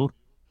the field,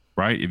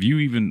 right, if you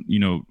even,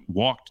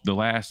 walked the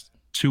last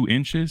 2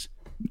 inches,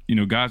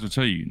 guys will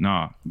tell you,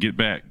 nah, get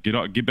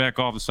back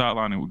off the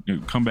sideline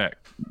and come back,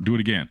 do it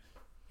again.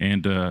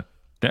 And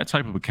that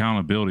type of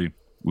accountability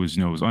was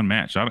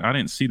unmatched. I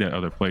didn't see that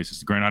other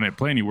places. Granted, I didn't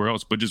play anywhere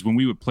else, but just when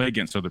we would play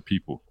against other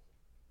people,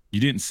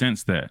 you didn't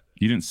sense that.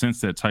 You didn't sense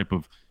that type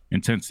of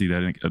intensity,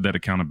 that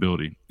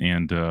accountability.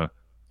 And it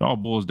all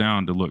boils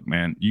down to, look,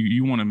 man,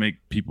 you want to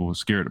make people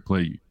scared to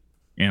play you.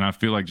 And I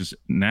feel like just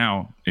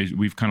now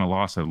we've kind of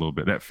lost that a little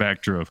bit, that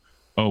factor of,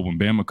 when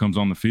Bama comes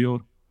on the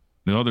field,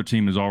 the other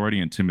team is already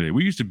intimidated.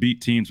 We used to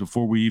beat teams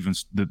before we even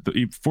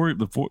before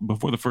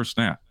the first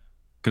snap,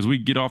 because we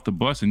get off the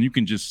bus and you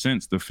can just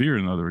sense the fear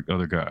in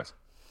other guys.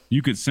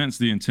 You could sense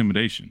the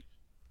intimidation,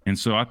 and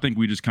so I think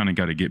we just kind of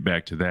got to get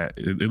back to that.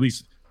 At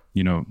least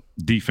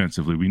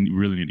defensively, we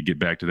really need to get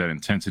back to that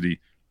intensity.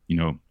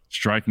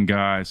 Striking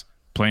guys,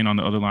 playing on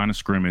the other line of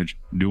scrimmage,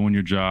 doing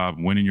your job,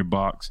 winning your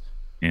box,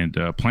 and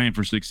playing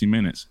for 60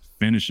 minutes,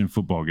 finishing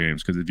football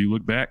games. Because if you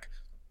look back,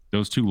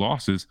 those 2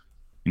 losses,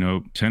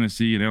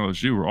 Tennessee and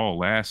LSU were all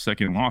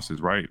last-second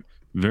losses, right?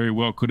 Very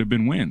well could have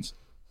been wins.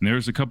 And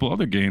there's a couple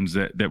other games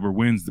that were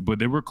wins, but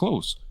they were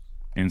close.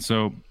 And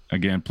so,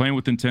 again, playing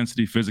with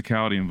intensity,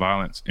 physicality, and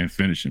violence, and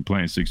finishing,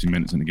 playing 60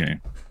 minutes in the game.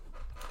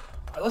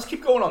 All right, let's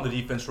keep going on the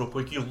defense real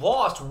quick. You've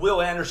lost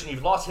Will Anderson,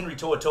 you've lost Henry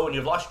To'oTo'o, and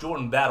you've lost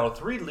Jordan Battle,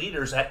 3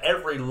 leaders at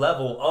every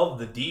level of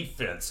the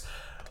defense.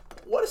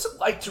 What is it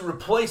like to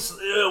replace?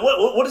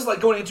 What is it like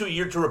going into a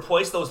year to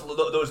replace those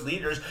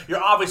leaders?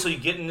 You're obviously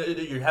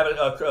you're having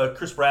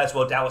Chris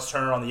Braswell, Dallas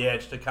Turner on the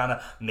edge to kind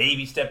of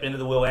maybe step into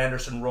the Will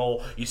Anderson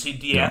role. You see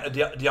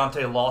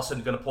Deontay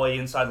Lawson going to play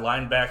inside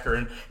linebacker,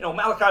 and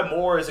Malachi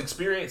Moore is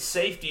experienced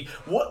safety.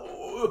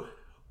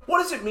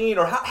 What does it mean,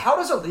 or how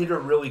does a leader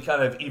really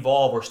kind of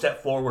evolve or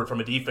step forward from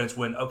a defense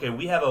when,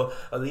 we have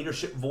a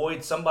leadership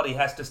void, somebody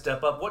has to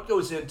step up? What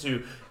goes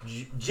into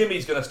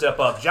Jimmy's going to step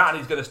up,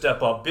 Johnny's going to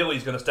step up,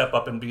 Billy's going to step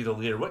up and be the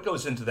leader? What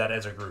goes into that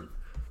as a group?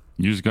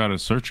 You just got to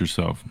search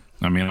yourself.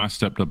 I mean, I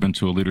stepped up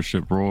into a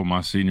leadership role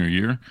my senior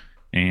year,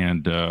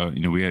 and,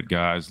 we had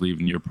guys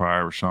leaving the year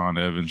prior, Rashawn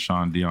Evans,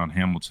 Sean Dion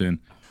Hamilton,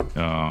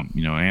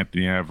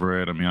 Anthony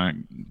Averett. I mean,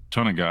 a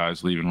ton of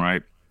guys leaving,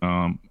 right?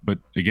 But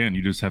again,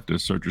 you just have to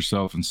assert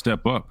yourself and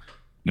step up.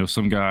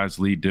 Some guys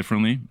lead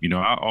differently.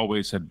 I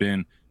always have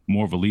been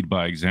more of a lead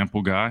by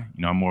example guy.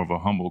 I'm more of a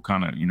humble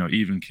kind of,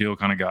 even keel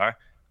kind of guy.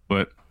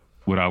 But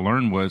what I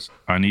learned was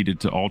I needed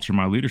to alter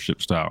my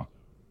leadership style.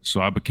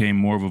 So I became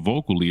more of a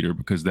vocal leader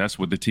because that's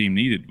what the team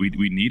needed.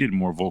 We needed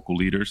more vocal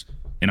leaders,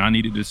 and I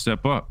needed to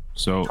step up.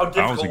 So how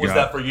difficult was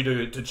that for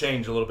you to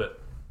change a little bit?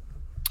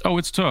 Oh,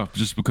 it's tough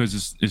just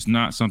because it's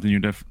not something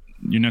you're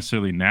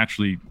necessarily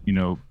naturally,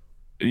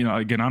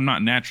 again, I'm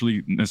not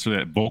naturally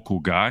necessarily that vocal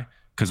guy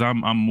because I'm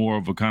more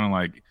of a kind of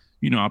like,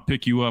 I'll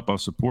pick you up, I'll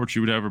support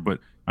you, whatever, but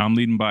I'm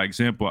leading by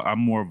example. I'm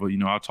more of a,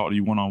 I'll talk to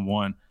you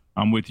one-on-one.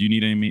 I'm with you.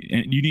 You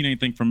need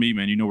anything from me,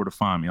 man, you know where to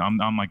find me.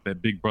 I'm like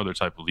that big brother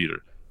type of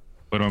leader.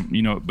 But,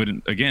 but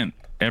again,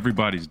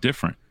 everybody's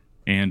different.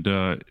 And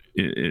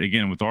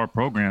again, with our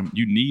program,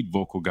 you need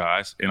vocal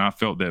guys. And I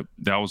felt that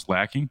was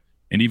lacking.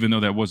 And even though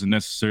that wasn't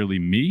necessarily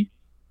me,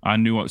 I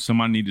knew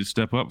somebody needed to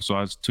step up, so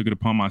I took it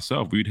upon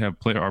myself. We'd have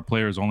our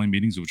players-only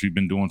meetings, which we've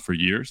been doing for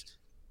years.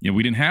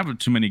 We didn't have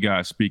too many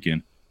guys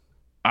speaking.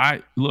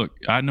 I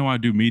know I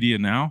do media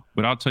now,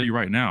 but I'll tell you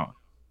right now,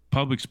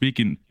 public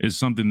speaking is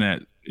something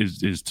that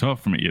is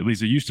tough for me. At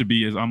least it used to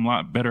be. I'm a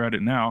lot better at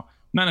it now.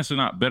 Not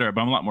necessarily not better,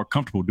 but I'm a lot more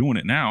comfortable doing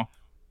it now.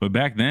 But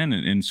back then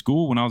in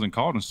school, when I was in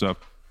college and stuff,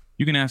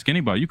 you can ask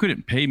anybody. You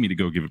couldn't pay me to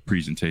go give a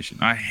presentation.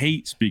 I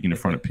hate speaking in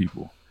front of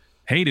people.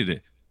 Hated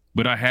it.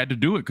 But I had to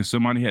do it because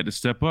somebody had to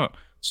step up.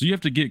 So you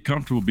have to get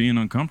comfortable being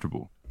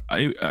uncomfortable.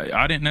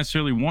 I didn't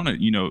necessarily want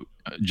to,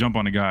 jump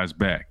on a guy's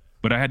back,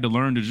 but I had to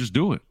learn to just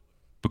do it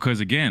because,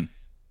 again,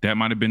 that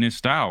might have been his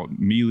style.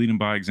 Me leading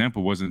by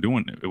example wasn't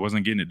doing it. It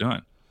wasn't getting it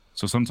done.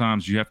 So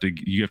sometimes you have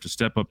to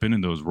step up into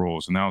those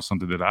roles, and that was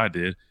something that I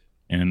did,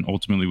 and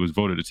ultimately was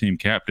voted a team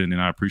captain.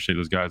 And I appreciate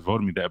those guys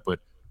voting me that. But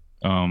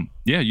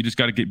yeah, you just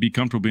got to be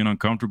comfortable being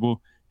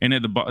uncomfortable. And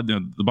at the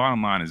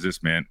bottom line is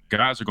this, man: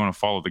 guys are going to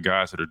follow the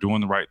guys that are doing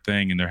the right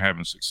thing and they're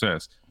having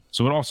success.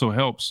 So it also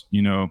helps,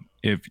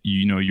 if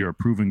you're a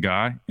proven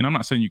guy. And I'm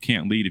not saying you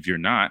can't lead if you're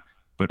not,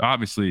 but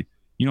obviously,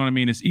 you know what I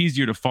mean? It's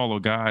easier to follow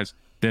guys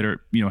that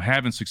are,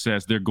 having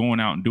success. They're going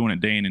out and doing it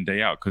day in and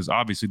day out because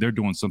obviously they're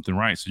doing something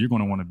right. So you're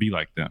going to want to be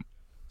like them.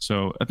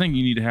 So I think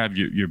you need to have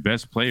your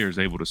best players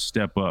able to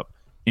step up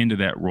into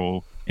that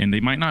role. And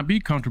they might not be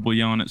comfortable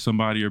yelling at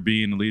somebody or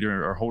being a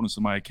leader or holding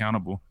somebody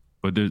accountable,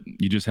 but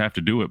you just have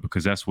to do it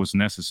because that's what's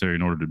necessary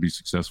in order to be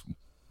successful.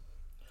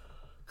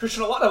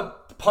 Christian, a lot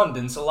of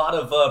pundits, a lot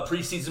of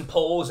preseason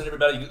polls, and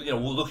everybody,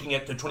 looking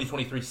at the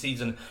 2023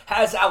 season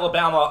has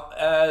Alabama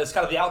as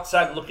kind of the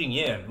outside looking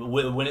in,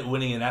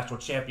 winning a national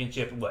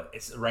championship.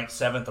 It's ranked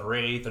 7th or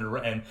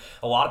 8th, and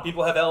a lot of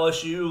people have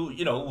LSU,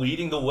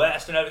 leading the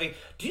West and everything.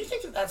 Do you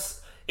think that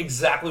that's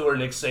exactly where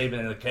Nick Saban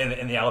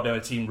and the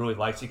Alabama team really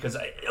likes it? Because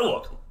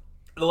look,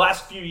 the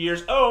last few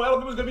years,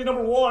 Alabama's going to be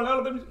number one,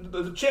 Alabama,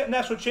 the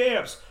national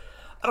champs.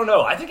 I don't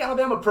know. I think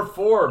Alabama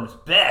performs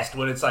best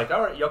when it's like,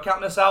 all right, y'all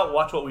counting us out,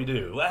 watch what we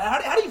do.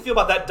 How do you feel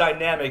about that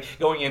dynamic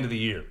going into the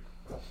year?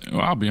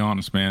 Well, I'll be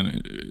honest,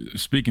 man.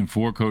 Speaking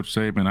for Coach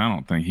Saban, I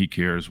don't think he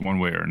cares one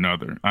way or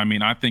another. I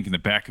mean, I think in the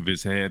back of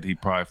his head, he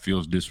probably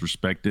feels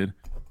disrespected.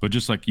 But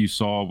just like you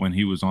saw when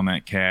he was on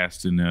that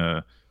cast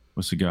and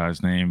what's the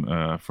guy's name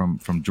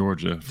from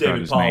Georgia?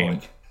 David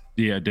Pollock.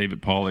 Yeah,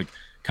 David Pollock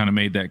kind of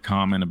made that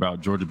comment about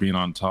Georgia being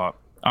on top.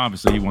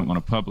 Obviously, he wasn't going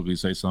to publicly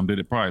say something. Did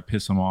it probably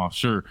piss him off?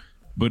 Sure.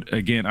 But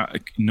again,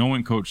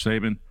 knowing Coach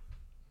Saban,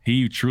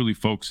 he truly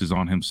focuses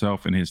on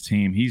himself and his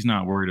team. He's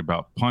not worried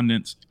about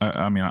pundits.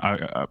 I mean,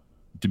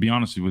 to be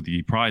honest with you,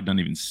 he probably doesn't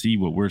even see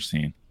what we're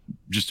seeing,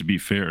 just to be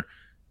fair.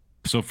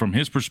 So from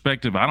his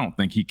perspective, I don't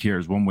think he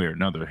cares one way or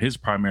another. His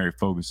primary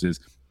focus is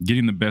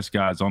getting the best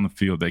guys on the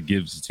field that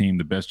gives the team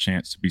the best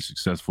chance to be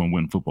successful and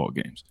win football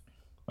games.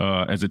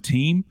 As a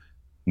team,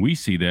 we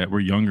see that.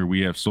 We're younger.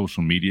 We have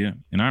social media.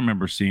 And I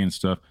remember seeing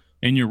stuff.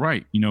 And you're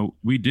right.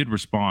 We did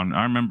respond.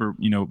 I remember,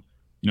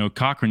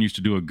 Cochran used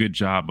to do a good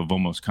job of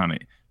almost kind of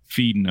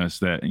feeding us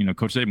that,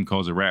 Coach Saban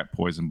calls it rat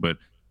poison, but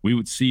we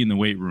would see in the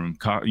weight room,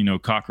 Coach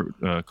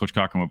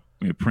Cochran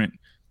would print,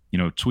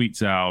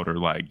 tweets out or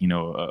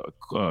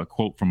a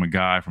quote from a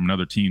guy from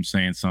another team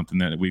saying something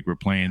that week we're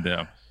playing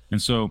them. And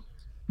so,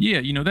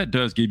 yeah, that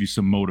does give you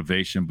some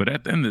motivation. But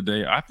at the end of the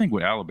day, I think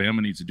what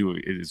Alabama needs to do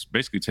is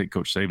basically take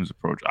Coach Saban's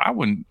approach. I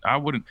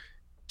wouldn't,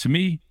 to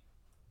me,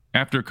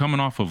 after coming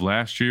off of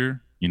last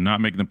year, you're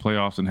not making the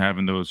playoffs and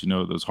having those,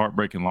 those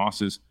heartbreaking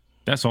losses.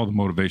 That's all the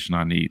motivation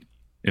I need.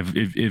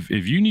 If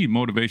you need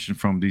motivation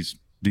from these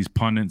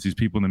pundits, these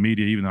people in the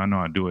media, even though I know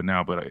I do it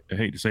now, but I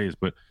hate to say this,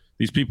 but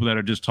these people that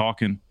are just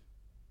talking,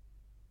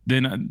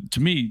 then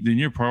to me, then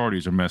your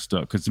priorities are messed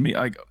up. Because to me,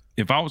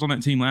 if I was on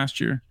that team last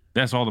year,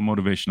 that's all the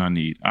motivation I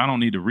need. I don't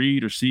need to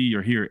read or see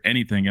or hear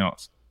anything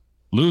else.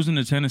 Losing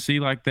to Tennessee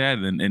like that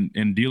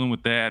and dealing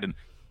with that and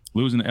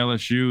losing to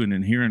LSU and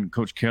then hearing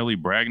Coach Kelly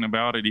bragging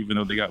about it, even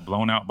though they got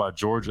blown out by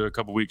Georgia a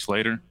couple weeks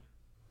later,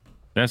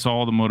 that's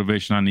all the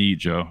motivation I need,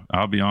 Joe.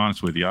 I'll be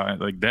honest with you.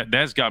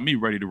 That's got me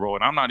ready to roll.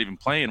 And I'm not even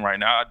playing right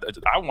now.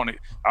 I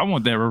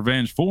want that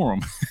revenge for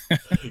them.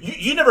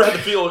 you never had the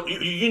field.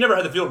 You never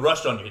had the field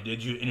rushed on you,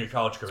 did you, in your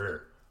college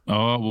career?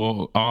 Oh,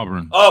 well,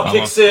 Auburn. Oh,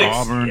 kick six.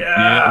 Auburn.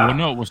 Yeah.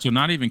 Well, no, so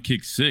not even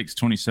kick six.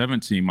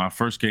 2017, my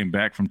first game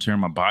back from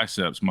tearing my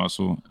biceps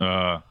muscle.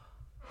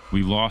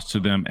 We lost to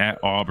them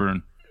at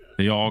Auburn.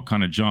 They all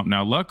kind of jumped.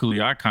 Now,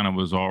 luckily, I kind of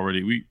was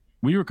already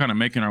we were kind of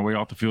making our way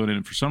off the field,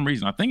 and for some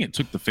reason, I think it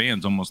took the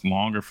fans almost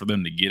longer for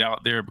them to get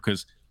out there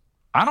because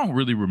I don't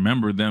really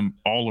remember them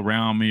all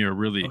around me or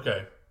really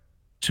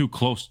too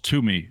close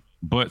to me.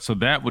 But so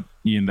that would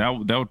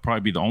that would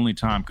probably be the only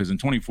time, because in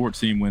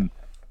 2014 when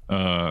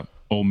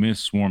Ole Miss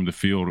swarmed the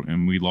field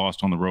and we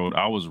lost on the road,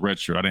 I was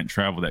redshirt. I didn't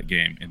travel that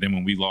game, and then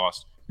when we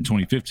lost in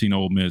 2015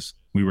 Ole Miss,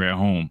 we were at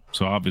home,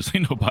 so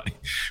obviously nobody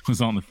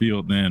was on the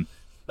field then.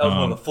 That was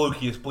one of the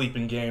flukiest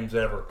bleeping games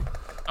ever.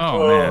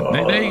 Oh,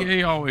 man.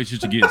 They always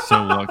used to get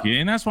so lucky.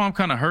 And that's why I'm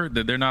kind of hurt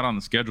that they're not on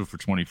the schedule for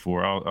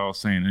 24. I was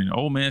saying,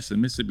 Ole Miss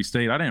and Mississippi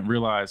State, I didn't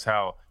realize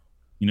how,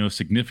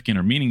 significant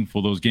or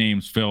meaningful those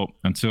games felt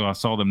until I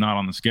saw them not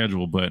on the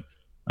schedule. But,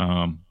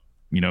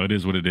 it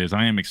is what it is.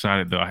 I am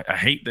excited, though. I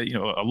hate that,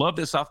 I love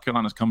that South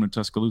Carolina's coming to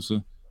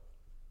Tuscaloosa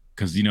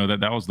because,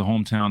 that was the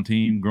hometown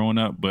team growing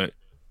up. But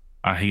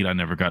I hate I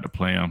never got to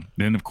play them.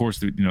 Then, of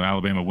course,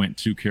 Alabama went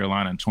to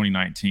Carolina in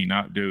 2019.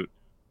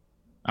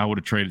 I would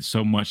have traded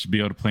so much to be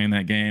able to play in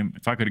that game.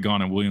 If I could have gone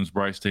to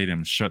Williams-Brice Stadium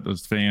and shut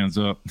those fans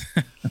up.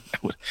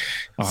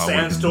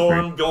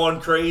 Sandstorm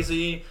going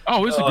crazy.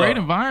 Oh, it's a great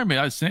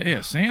environment.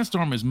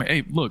 Sandstorm is –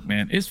 hey, look,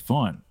 man, it's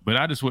fun. But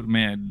I just would –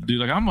 man,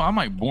 dude, I'm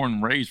like born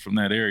and raised from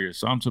that area.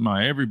 So I'm talking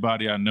about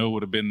everybody I know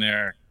would have been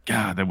there.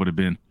 God, that would have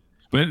been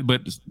 –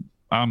 but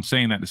I'm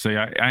saying that to say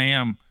I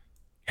am –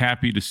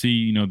 happy to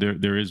see,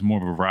 there is more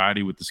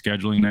variety with the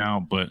scheduling now,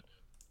 but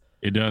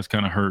it does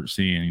kind of hurt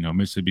seeing,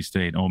 Mississippi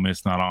State, Ole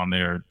Miss not on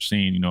there,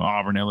 seeing,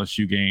 Auburn,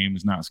 LSU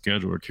games not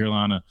scheduled, or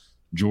Carolina,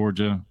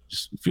 Georgia.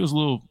 Just feels a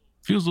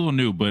little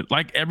new. But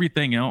like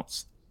everything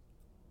else,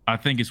 I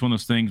think it's one of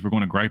those things we're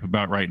going to gripe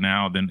about right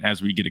now. Then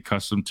as we get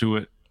accustomed to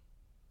it,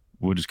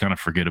 we'll just kind of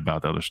forget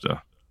about the other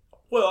stuff.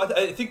 Well,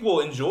 I think we'll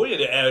enjoy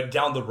it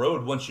down the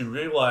road once you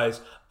realize,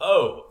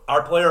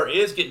 our player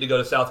is getting to go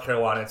to South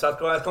Carolina, and South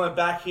Carolina's coming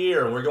back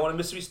here, and we're going to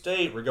Mississippi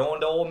State, we're going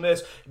to Ole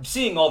Miss,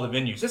 seeing all the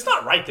venues. It's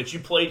not right that you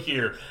played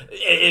here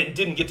and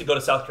didn't get to go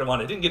to South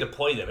Carolina, didn't get to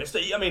play them.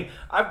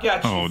 I've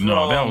got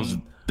you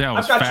that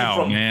was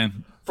foul,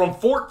 man. From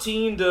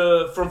 14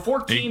 to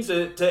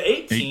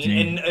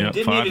 18 and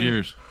didn't 5 even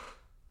years.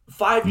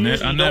 5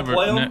 years and you don't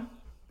play them?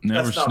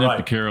 Never sniffed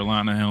a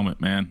Carolina helmet,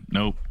 man.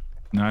 Nope.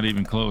 Not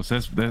even close. I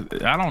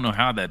don't know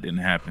how that didn't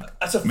happen.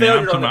 That's a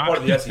failure on the part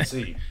of the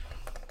SEC.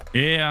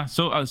 Yeah.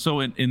 So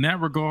in that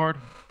regard,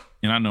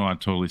 and I know I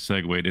totally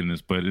segued in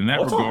this, but in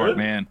that regard,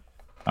 man,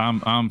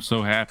 I'm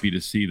so happy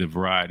to see the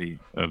variety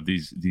of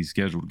these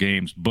scheduled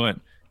games. But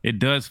it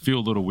does feel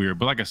a little weird.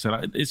 But like I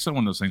said, it's one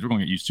of those things we're going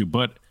to get used to.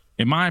 But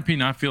in my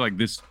opinion, I feel like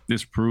this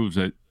proves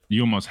that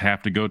you almost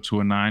have to go to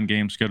a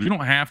 9-game schedule. You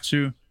don't have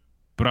to,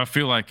 but I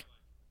feel like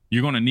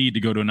you're going to need to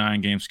go to a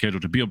 9-game schedule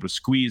to be able to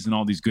squeeze in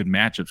all these good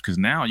matchups, because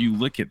now you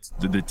look at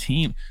the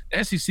team.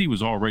 The SEC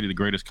was already the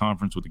greatest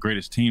conference with the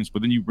greatest teams,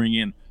 but then you bring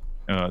in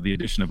the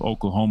addition of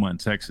Oklahoma and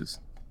Texas.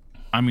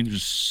 I mean,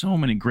 there's so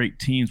many great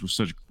teams with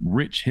such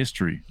rich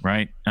history,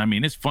 right? I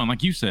mean, it's fun.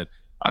 Like you said,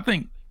 I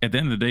think at the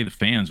end of the day, the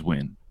fans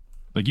win.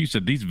 Like you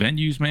said, these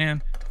venues,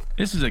 man,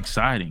 this is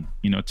exciting.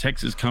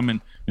 Texas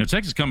coming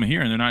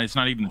here, and it's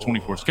not even the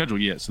 24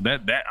 schedule yet. So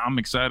that I'm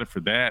excited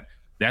for that.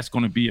 That's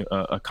going to be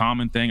a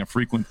common thing, a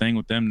frequent thing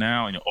with them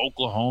now.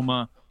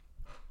 Oklahoma,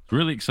 it's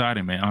really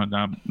exciting, man.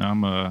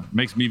 I'm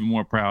makes me even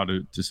more proud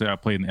to say I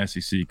played in the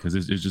SEC, because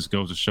it just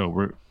goes to show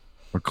we're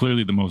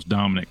clearly the most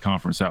dominant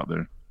conference out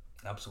there.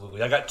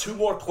 Absolutely. I got 2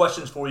 more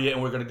questions for you,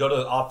 and we're going to go to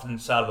the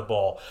offensive side of the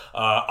ball.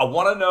 I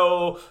want to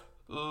know.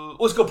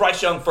 Let's go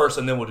Bryce Young first,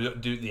 and then we'll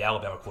do the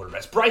Alabama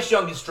quarterbacks. Bryce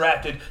Young is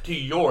drafted to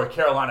your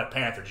Carolina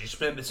Panthers. You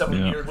spent several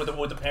years with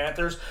the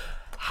Panthers.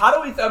 How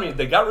do we?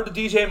 They got rid of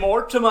DJ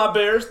Moore, to my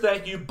Bears,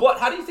 thank you. But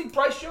how do you think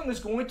Bryce Young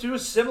is going to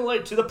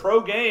assimilate to the pro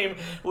game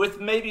with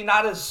maybe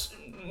not as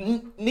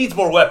needs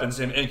more weapons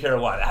in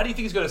Carolina? How do you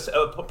think he's going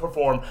to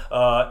perform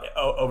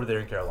over there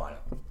in Carolina?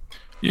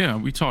 Yeah,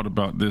 we talked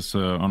about this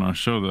on our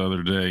show the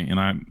other day, and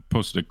I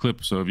posted a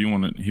clip. So if you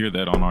want to hear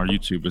that on our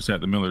YouTube, it's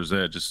at the Miller's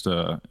Edge.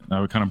 I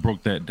kind of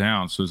broke that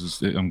down. So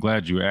I'm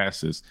glad you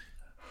asked this.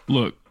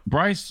 Look,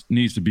 Bryce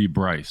needs to be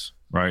Bryce,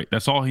 right?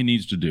 That's all he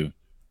needs to do.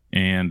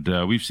 And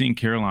we've seen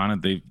Carolina,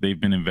 they've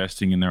been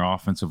investing in their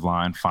offensive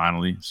line,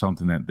 finally,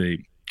 something that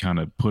they kind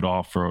of put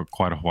off for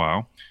quite a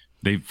while.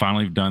 They've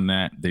finally done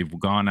that. They've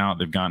gone out,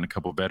 they've gotten a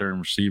couple veteran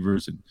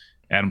receivers, and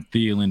Adam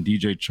Thielen,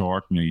 DJ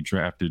Chark, you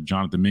drafted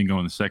Jonathan Mingo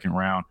in the 2nd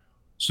round.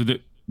 So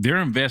they're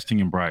investing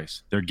in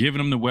Bryce. They're giving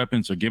him the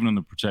weapons, they're giving him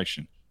the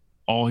protection.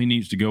 All he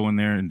needs to go in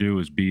there and do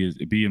is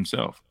be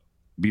himself.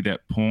 Be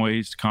that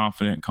poised,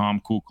 confident,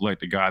 calm, cool,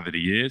 collected guy that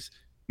he is.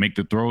 Make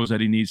the throws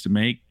that he needs to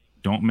make.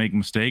 Don't make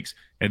mistakes.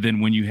 And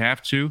then when you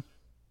have to,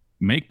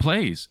 make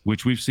plays,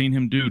 which we've seen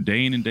him do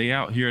day in and day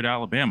out here at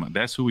Alabama.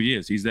 That's who he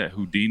is. He's that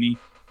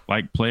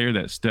Houdini-like player,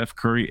 that Steph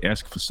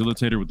Curry-esque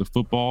facilitator with the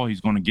football.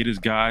 He's going to get his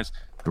guys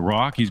the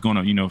rock. He's going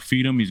to,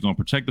 feed them. He's going to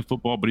protect the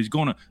football, but he's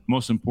going to,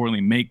 most importantly,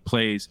 make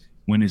plays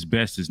when his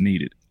best is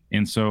needed.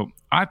 And so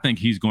I think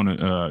he's going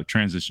to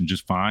transition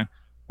just fine.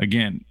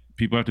 Again,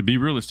 people have to be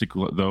realistic,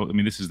 though.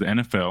 This is the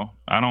NFL.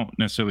 I don't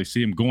necessarily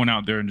see him going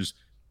out there and just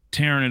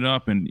tearing it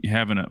up and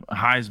having a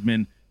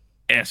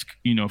Heisman-esque,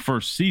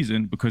 first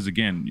season, because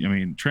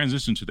again,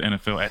 transition to the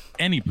NFL at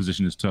any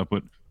position is tough,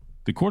 but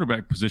the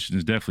quarterback position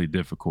is definitely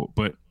difficult.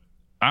 But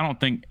I don't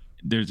think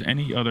there's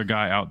any other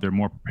guy out there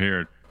more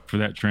prepared for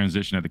that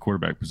transition at the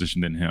quarterback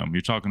position than him.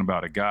 You're talking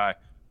about a guy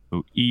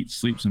who eats,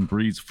 sleeps, and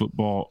breathes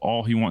football.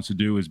 All he wants to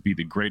do is be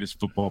the greatest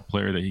football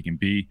player that he can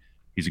be.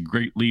 He's a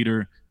great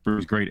leader,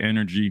 brings great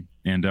energy,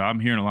 and I'm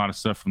hearing a lot of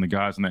stuff from the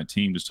guys on that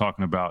team just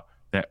talking about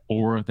that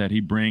aura that he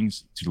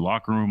brings to the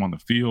locker room on the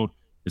field.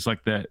 It's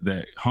like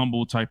that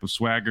humble type of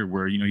swagger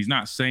where, he's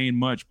not saying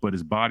much, but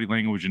his body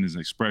language and his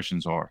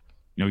expressions are.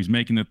 He's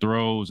making the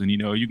throws, and,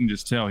 you can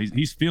just tell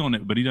he's feeling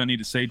it, but he doesn't need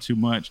to say too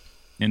much.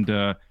 And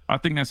I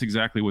think that's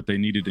exactly what they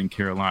needed in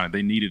Carolina.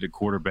 They needed a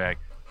quarterback.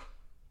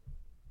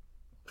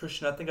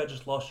 Christian, I think I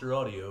just lost your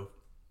audio.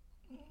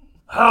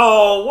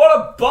 Oh, what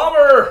a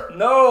bummer.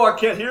 No, I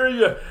can't hear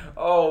you.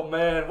 Oh,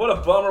 man, what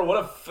a bummer.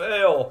 What a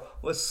fail.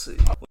 Let's see.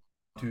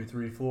 2,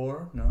 3,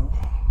 4. No.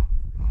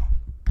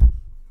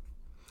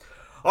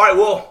 All right,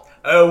 well,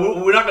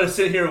 we're not going to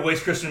sit here and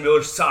waste Christian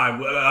Miller's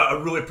time. I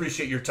really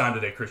appreciate your time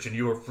today, Christian.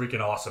 You were freaking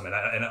awesome, and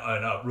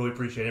I really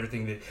appreciate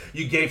everything that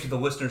you gave to the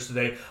listeners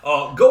today.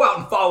 Go out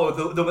and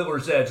follow the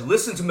Miller's Edge.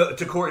 Listen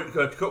to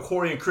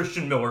Corey and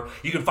Christian Miller.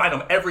 You can find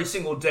them every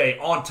single day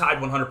on Tide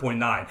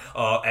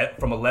 100.9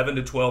 from 11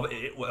 to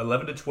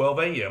 12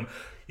 a.m.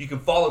 You can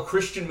follow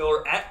Christian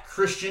Miller at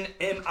Christian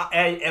Millr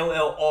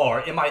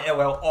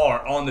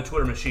on the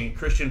Twitter machine.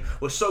 Christian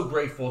was so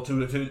grateful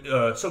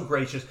so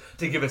gracious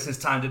to give us his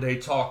time today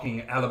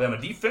talking Alabama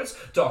defense,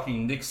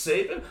 talking Nick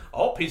Saban.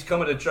 Oh, he's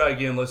coming to try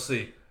again. Let's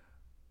see.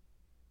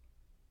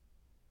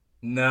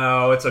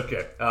 No, it's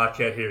okay. I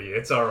can't hear you.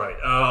 It's all right.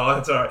 Oh,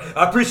 it's all right.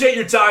 I appreciate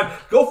your time.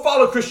 Go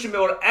follow Christian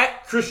Miller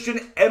at Christian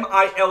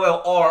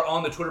Millr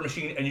on the Twitter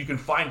machine, and you can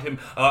find him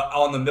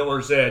on the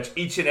Miller's Edge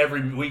each and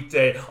every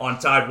weekday on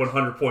Tide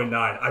 100.9.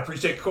 I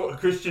appreciate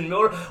Christian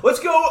Miller.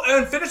 Let's go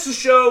and finish the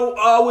show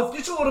with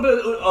just a little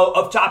bit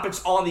of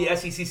topics on the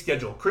SEC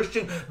schedule.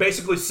 Christian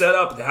basically set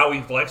up how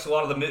he likes a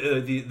lot of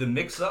the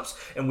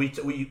mix-ups, and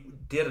we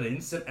did an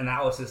instant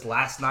analysis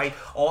last night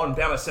on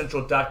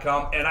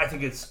BamaCentral.com, and I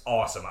think it's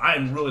awesome.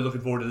 I'm really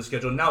looking forward to the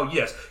schedule. Now,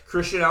 yes,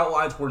 Christian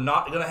outlines we're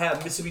not going to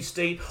have Mississippi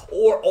State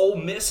or Ole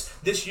Miss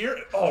this year.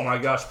 Oh my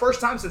gosh,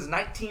 first time since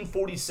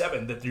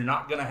 1947 that you're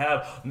not going to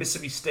have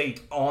Mississippi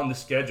State on the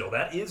schedule.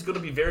 That is going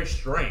to be very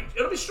strange.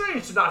 It'll be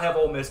strange to not have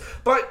Ole Miss,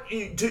 but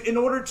in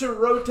order to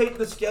rotate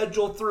the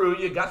schedule through,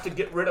 you got to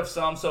get rid of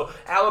some. So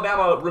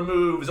Alabama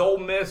removes Ole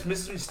Miss,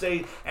 Mississippi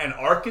State, and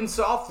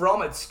Arkansas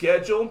from its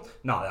schedule.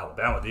 Not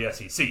Alabama, the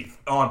SEC,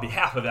 on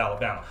behalf of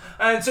Alabama.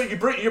 And so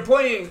you're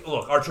playing,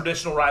 look, our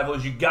traditional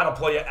rivals. You got to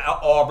play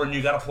Auburn,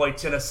 you got to play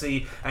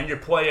Tennessee, and you're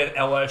playing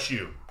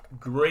LSU.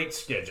 Great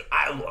schedule.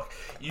 Look,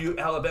 you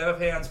Alabama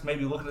fans may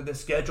be looking at this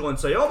schedule and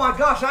say, oh my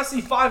gosh, I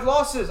see 5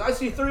 losses. I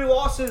see 3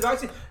 losses.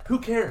 Who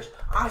cares?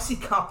 I see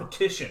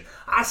competition.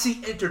 I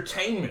see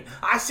entertainment.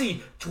 I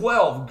see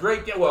 11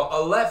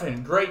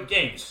 great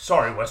games.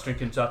 Sorry, Western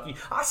Kentucky.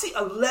 I see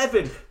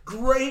 11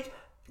 great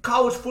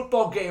college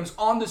football games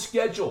on the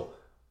schedule.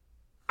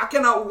 I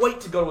cannot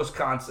wait to go to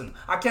Wisconsin.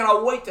 I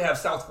cannot wait to have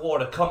South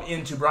Florida come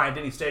into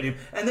Bryant-Denny Stadium.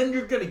 And then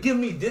you're going to give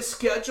me this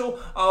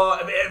schedule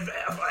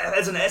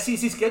as an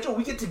SEC schedule.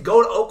 We get to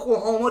go to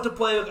Oklahoma to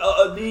play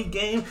a league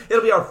game.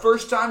 It'll be our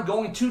first time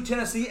going to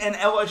Tennessee and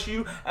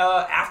LSU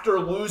after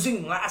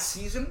losing last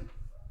season.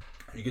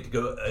 You get to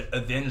go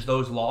avenge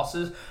those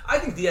losses. I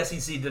think the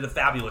SEC did a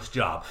fabulous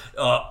job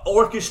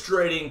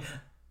orchestrating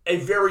a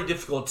very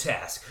difficult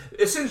task.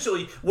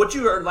 Essentially, what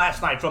you heard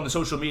last night from the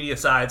social media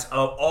sides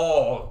of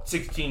all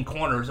 16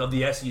 corners of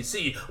the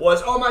SEC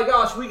was, oh my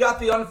gosh, we got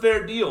the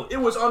unfair deal. It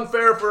was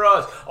unfair for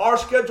us. Our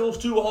schedule's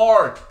too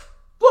hard.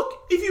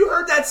 Look, if you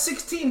heard that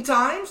 16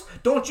 times,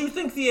 don't you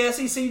think the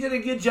SEC did a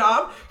good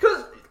job?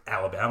 Because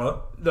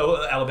Alabama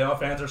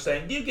fans are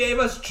saying, you gave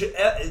us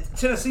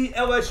Tennessee,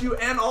 LSU,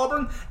 and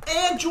Auburn,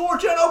 and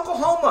Georgia and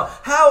Oklahoma.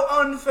 How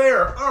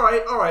unfair. All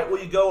right.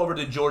 Well, you go over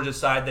to Georgia's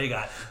side. They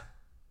got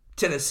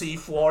Tennessee,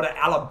 Florida,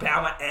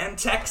 Alabama, and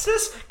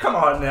Texas? Come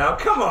on now.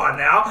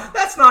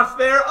 That's not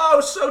fair.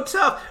 Oh, so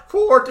tough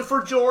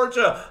for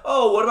Georgia.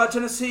 Oh, what about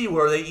Tennessee?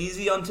 Were they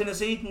easy on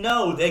Tennessee?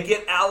 No, they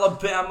get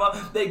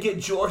Alabama, they get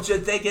Georgia,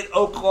 they get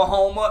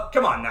Oklahoma.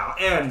 Come on now.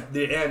 And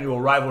the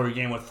annual rivalry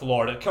game with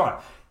Florida. Come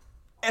on.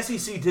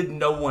 SEC did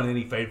no one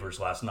any favors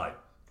last night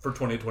for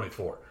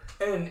 2024.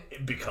 And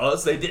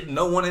because they did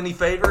no one any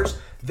favors,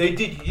 they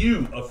did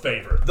you a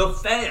favor. The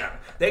fan.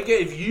 They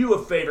gave you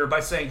a favor by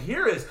saying,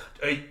 here is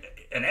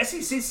an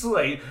SEC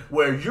slate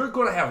where you're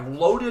going to have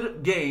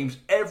loaded games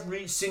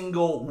every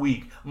single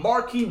week.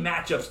 Marquee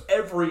matchups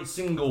every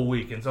single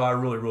week. And so I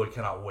really, really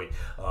cannot wait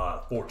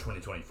for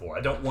 2024.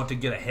 I don't want to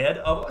get ahead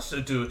of us.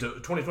 To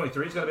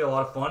 2023 is going to be a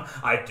lot of fun.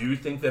 I do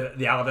think that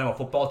the Alabama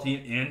football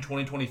team in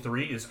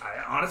 2023 is,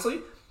 honestly,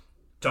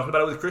 talking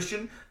about it with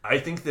Christian, I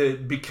think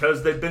that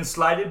because they've been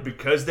slighted,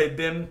 because they've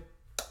been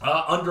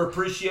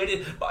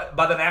underappreciated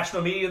by the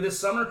national media this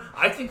summer,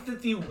 I think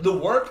that the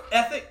work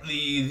ethic,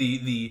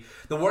 the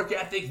work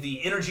ethic,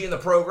 the energy in the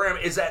program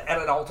is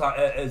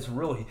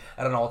really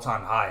at an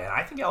all-time high. And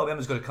I think Alabama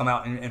is going to come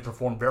out and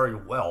perform very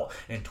well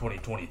in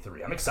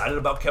 2023. I'm excited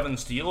about Kevin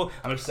Steele.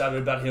 I'm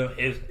excited about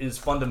his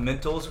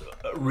fundamentals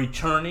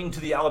returning to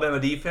the Alabama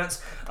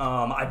defense.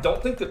 I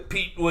don't think that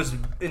Pete was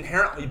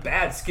inherently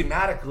bad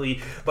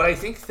schematically, but I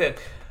think that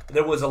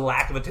there was a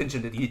lack of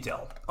attention to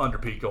detail under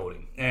Pete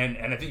Golding. And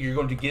I think you're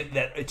going to get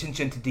that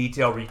attention to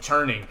detail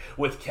returning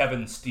with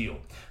Kevin Steele.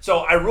 So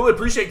I really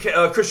appreciate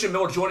Christian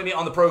Miller joining me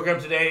on the program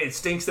today. It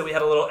stinks that we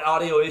had a little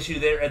audio issue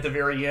there at the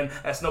very end.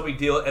 That's no big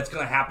deal. That's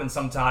going to happen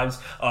sometimes.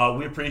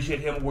 We appreciate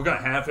him. We're going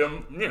to have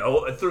him,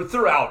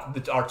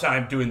 throughout our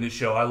time doing this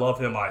show. I love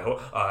him. I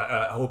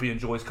hope he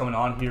enjoys coming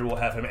on here. We'll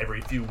have him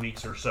every few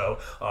weeks or so,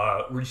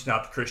 reaching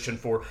out to Christian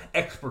for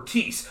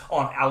expertise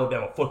on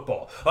Alabama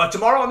football.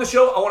 Tomorrow on the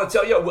show, I want to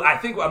tell you, I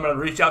think I'm going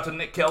to reach out to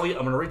Nick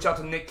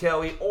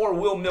Kelly. Or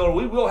Will Miller.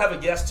 We will have a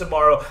guest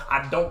tomorrow.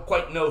 I don't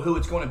quite know who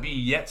it's going to be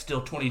yet.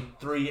 Still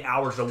 23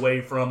 hours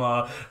away from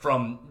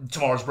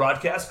tomorrow's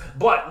broadcast.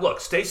 But look,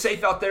 stay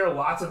safe out there.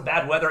 Lots of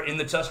bad weather in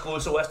the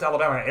Tuscaloosa, West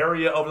Alabama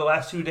area over the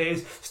last 2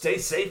 days. Stay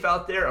safe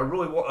out there. I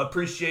really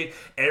appreciate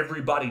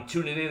everybody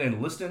tuning in and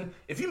listening.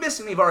 If you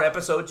missed any of our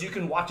episodes, you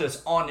can watch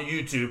us on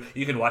YouTube.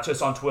 You can watch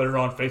us on Twitter,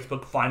 on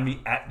Facebook. Find me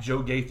at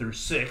Joe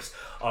Gaither6.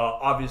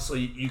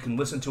 Obviously, you can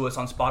listen to us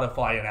on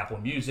Spotify and Apple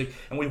Music.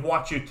 And we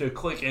want you to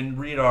click click and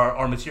read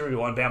our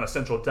material on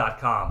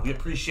BamaCentral.com. We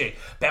appreciate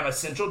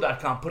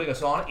BamaCentral.com putting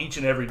us on each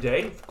and every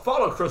day.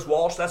 Follow Chris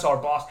Walsh, that's our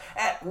boss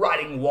at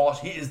Writing Walsh.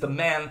 He is the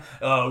man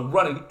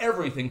running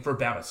everything for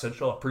Bama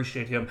Central.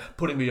 Appreciate him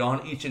putting me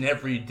on each and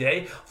every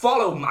day.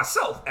 Follow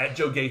myself at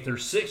Joe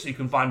Gaither6. You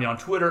can find me on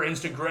Twitter,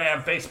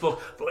 Instagram, Facebook,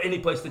 any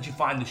place that you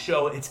find the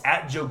show. It's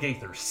at Joe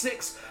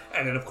Gaither6.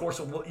 And then, of course,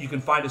 you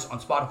can find us on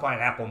Spotify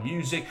and Apple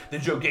Music, The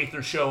Joe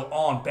Gaither Show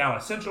on Bama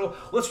Central.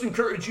 Let's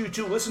encourage you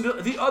to listen to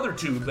the other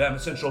two Bama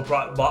Central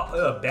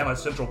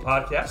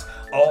podcasts,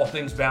 All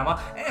Things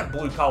Bama and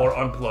Blue Collar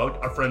Unplugged.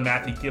 Our friend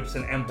Matthew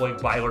Gibson and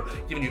Blake Byler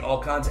giving you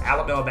all kinds of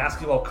Alabama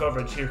basketball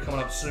coverage here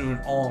coming up soon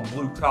on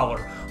Blue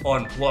Collar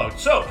Unplugged.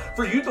 So,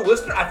 for you, the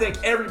listener, I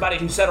thank everybody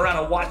who sat around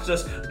and watched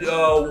us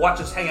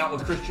hang out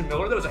with Christian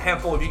Miller. There was a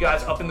handful of you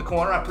guys up in the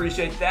corner. I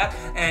appreciate that.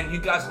 And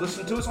you guys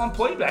listened to us on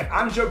playback.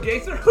 I'm Joe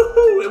Gaither.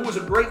 It was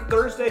a great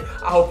Thursday.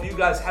 I hope you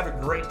guys have a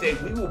great day.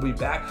 We will be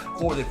back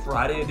for the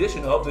Friday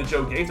edition of the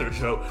Joe Gaither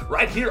Show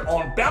right here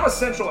on Bama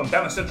Central and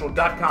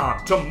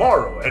BamaCentral.com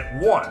tomorrow at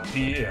 1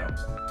 p.m.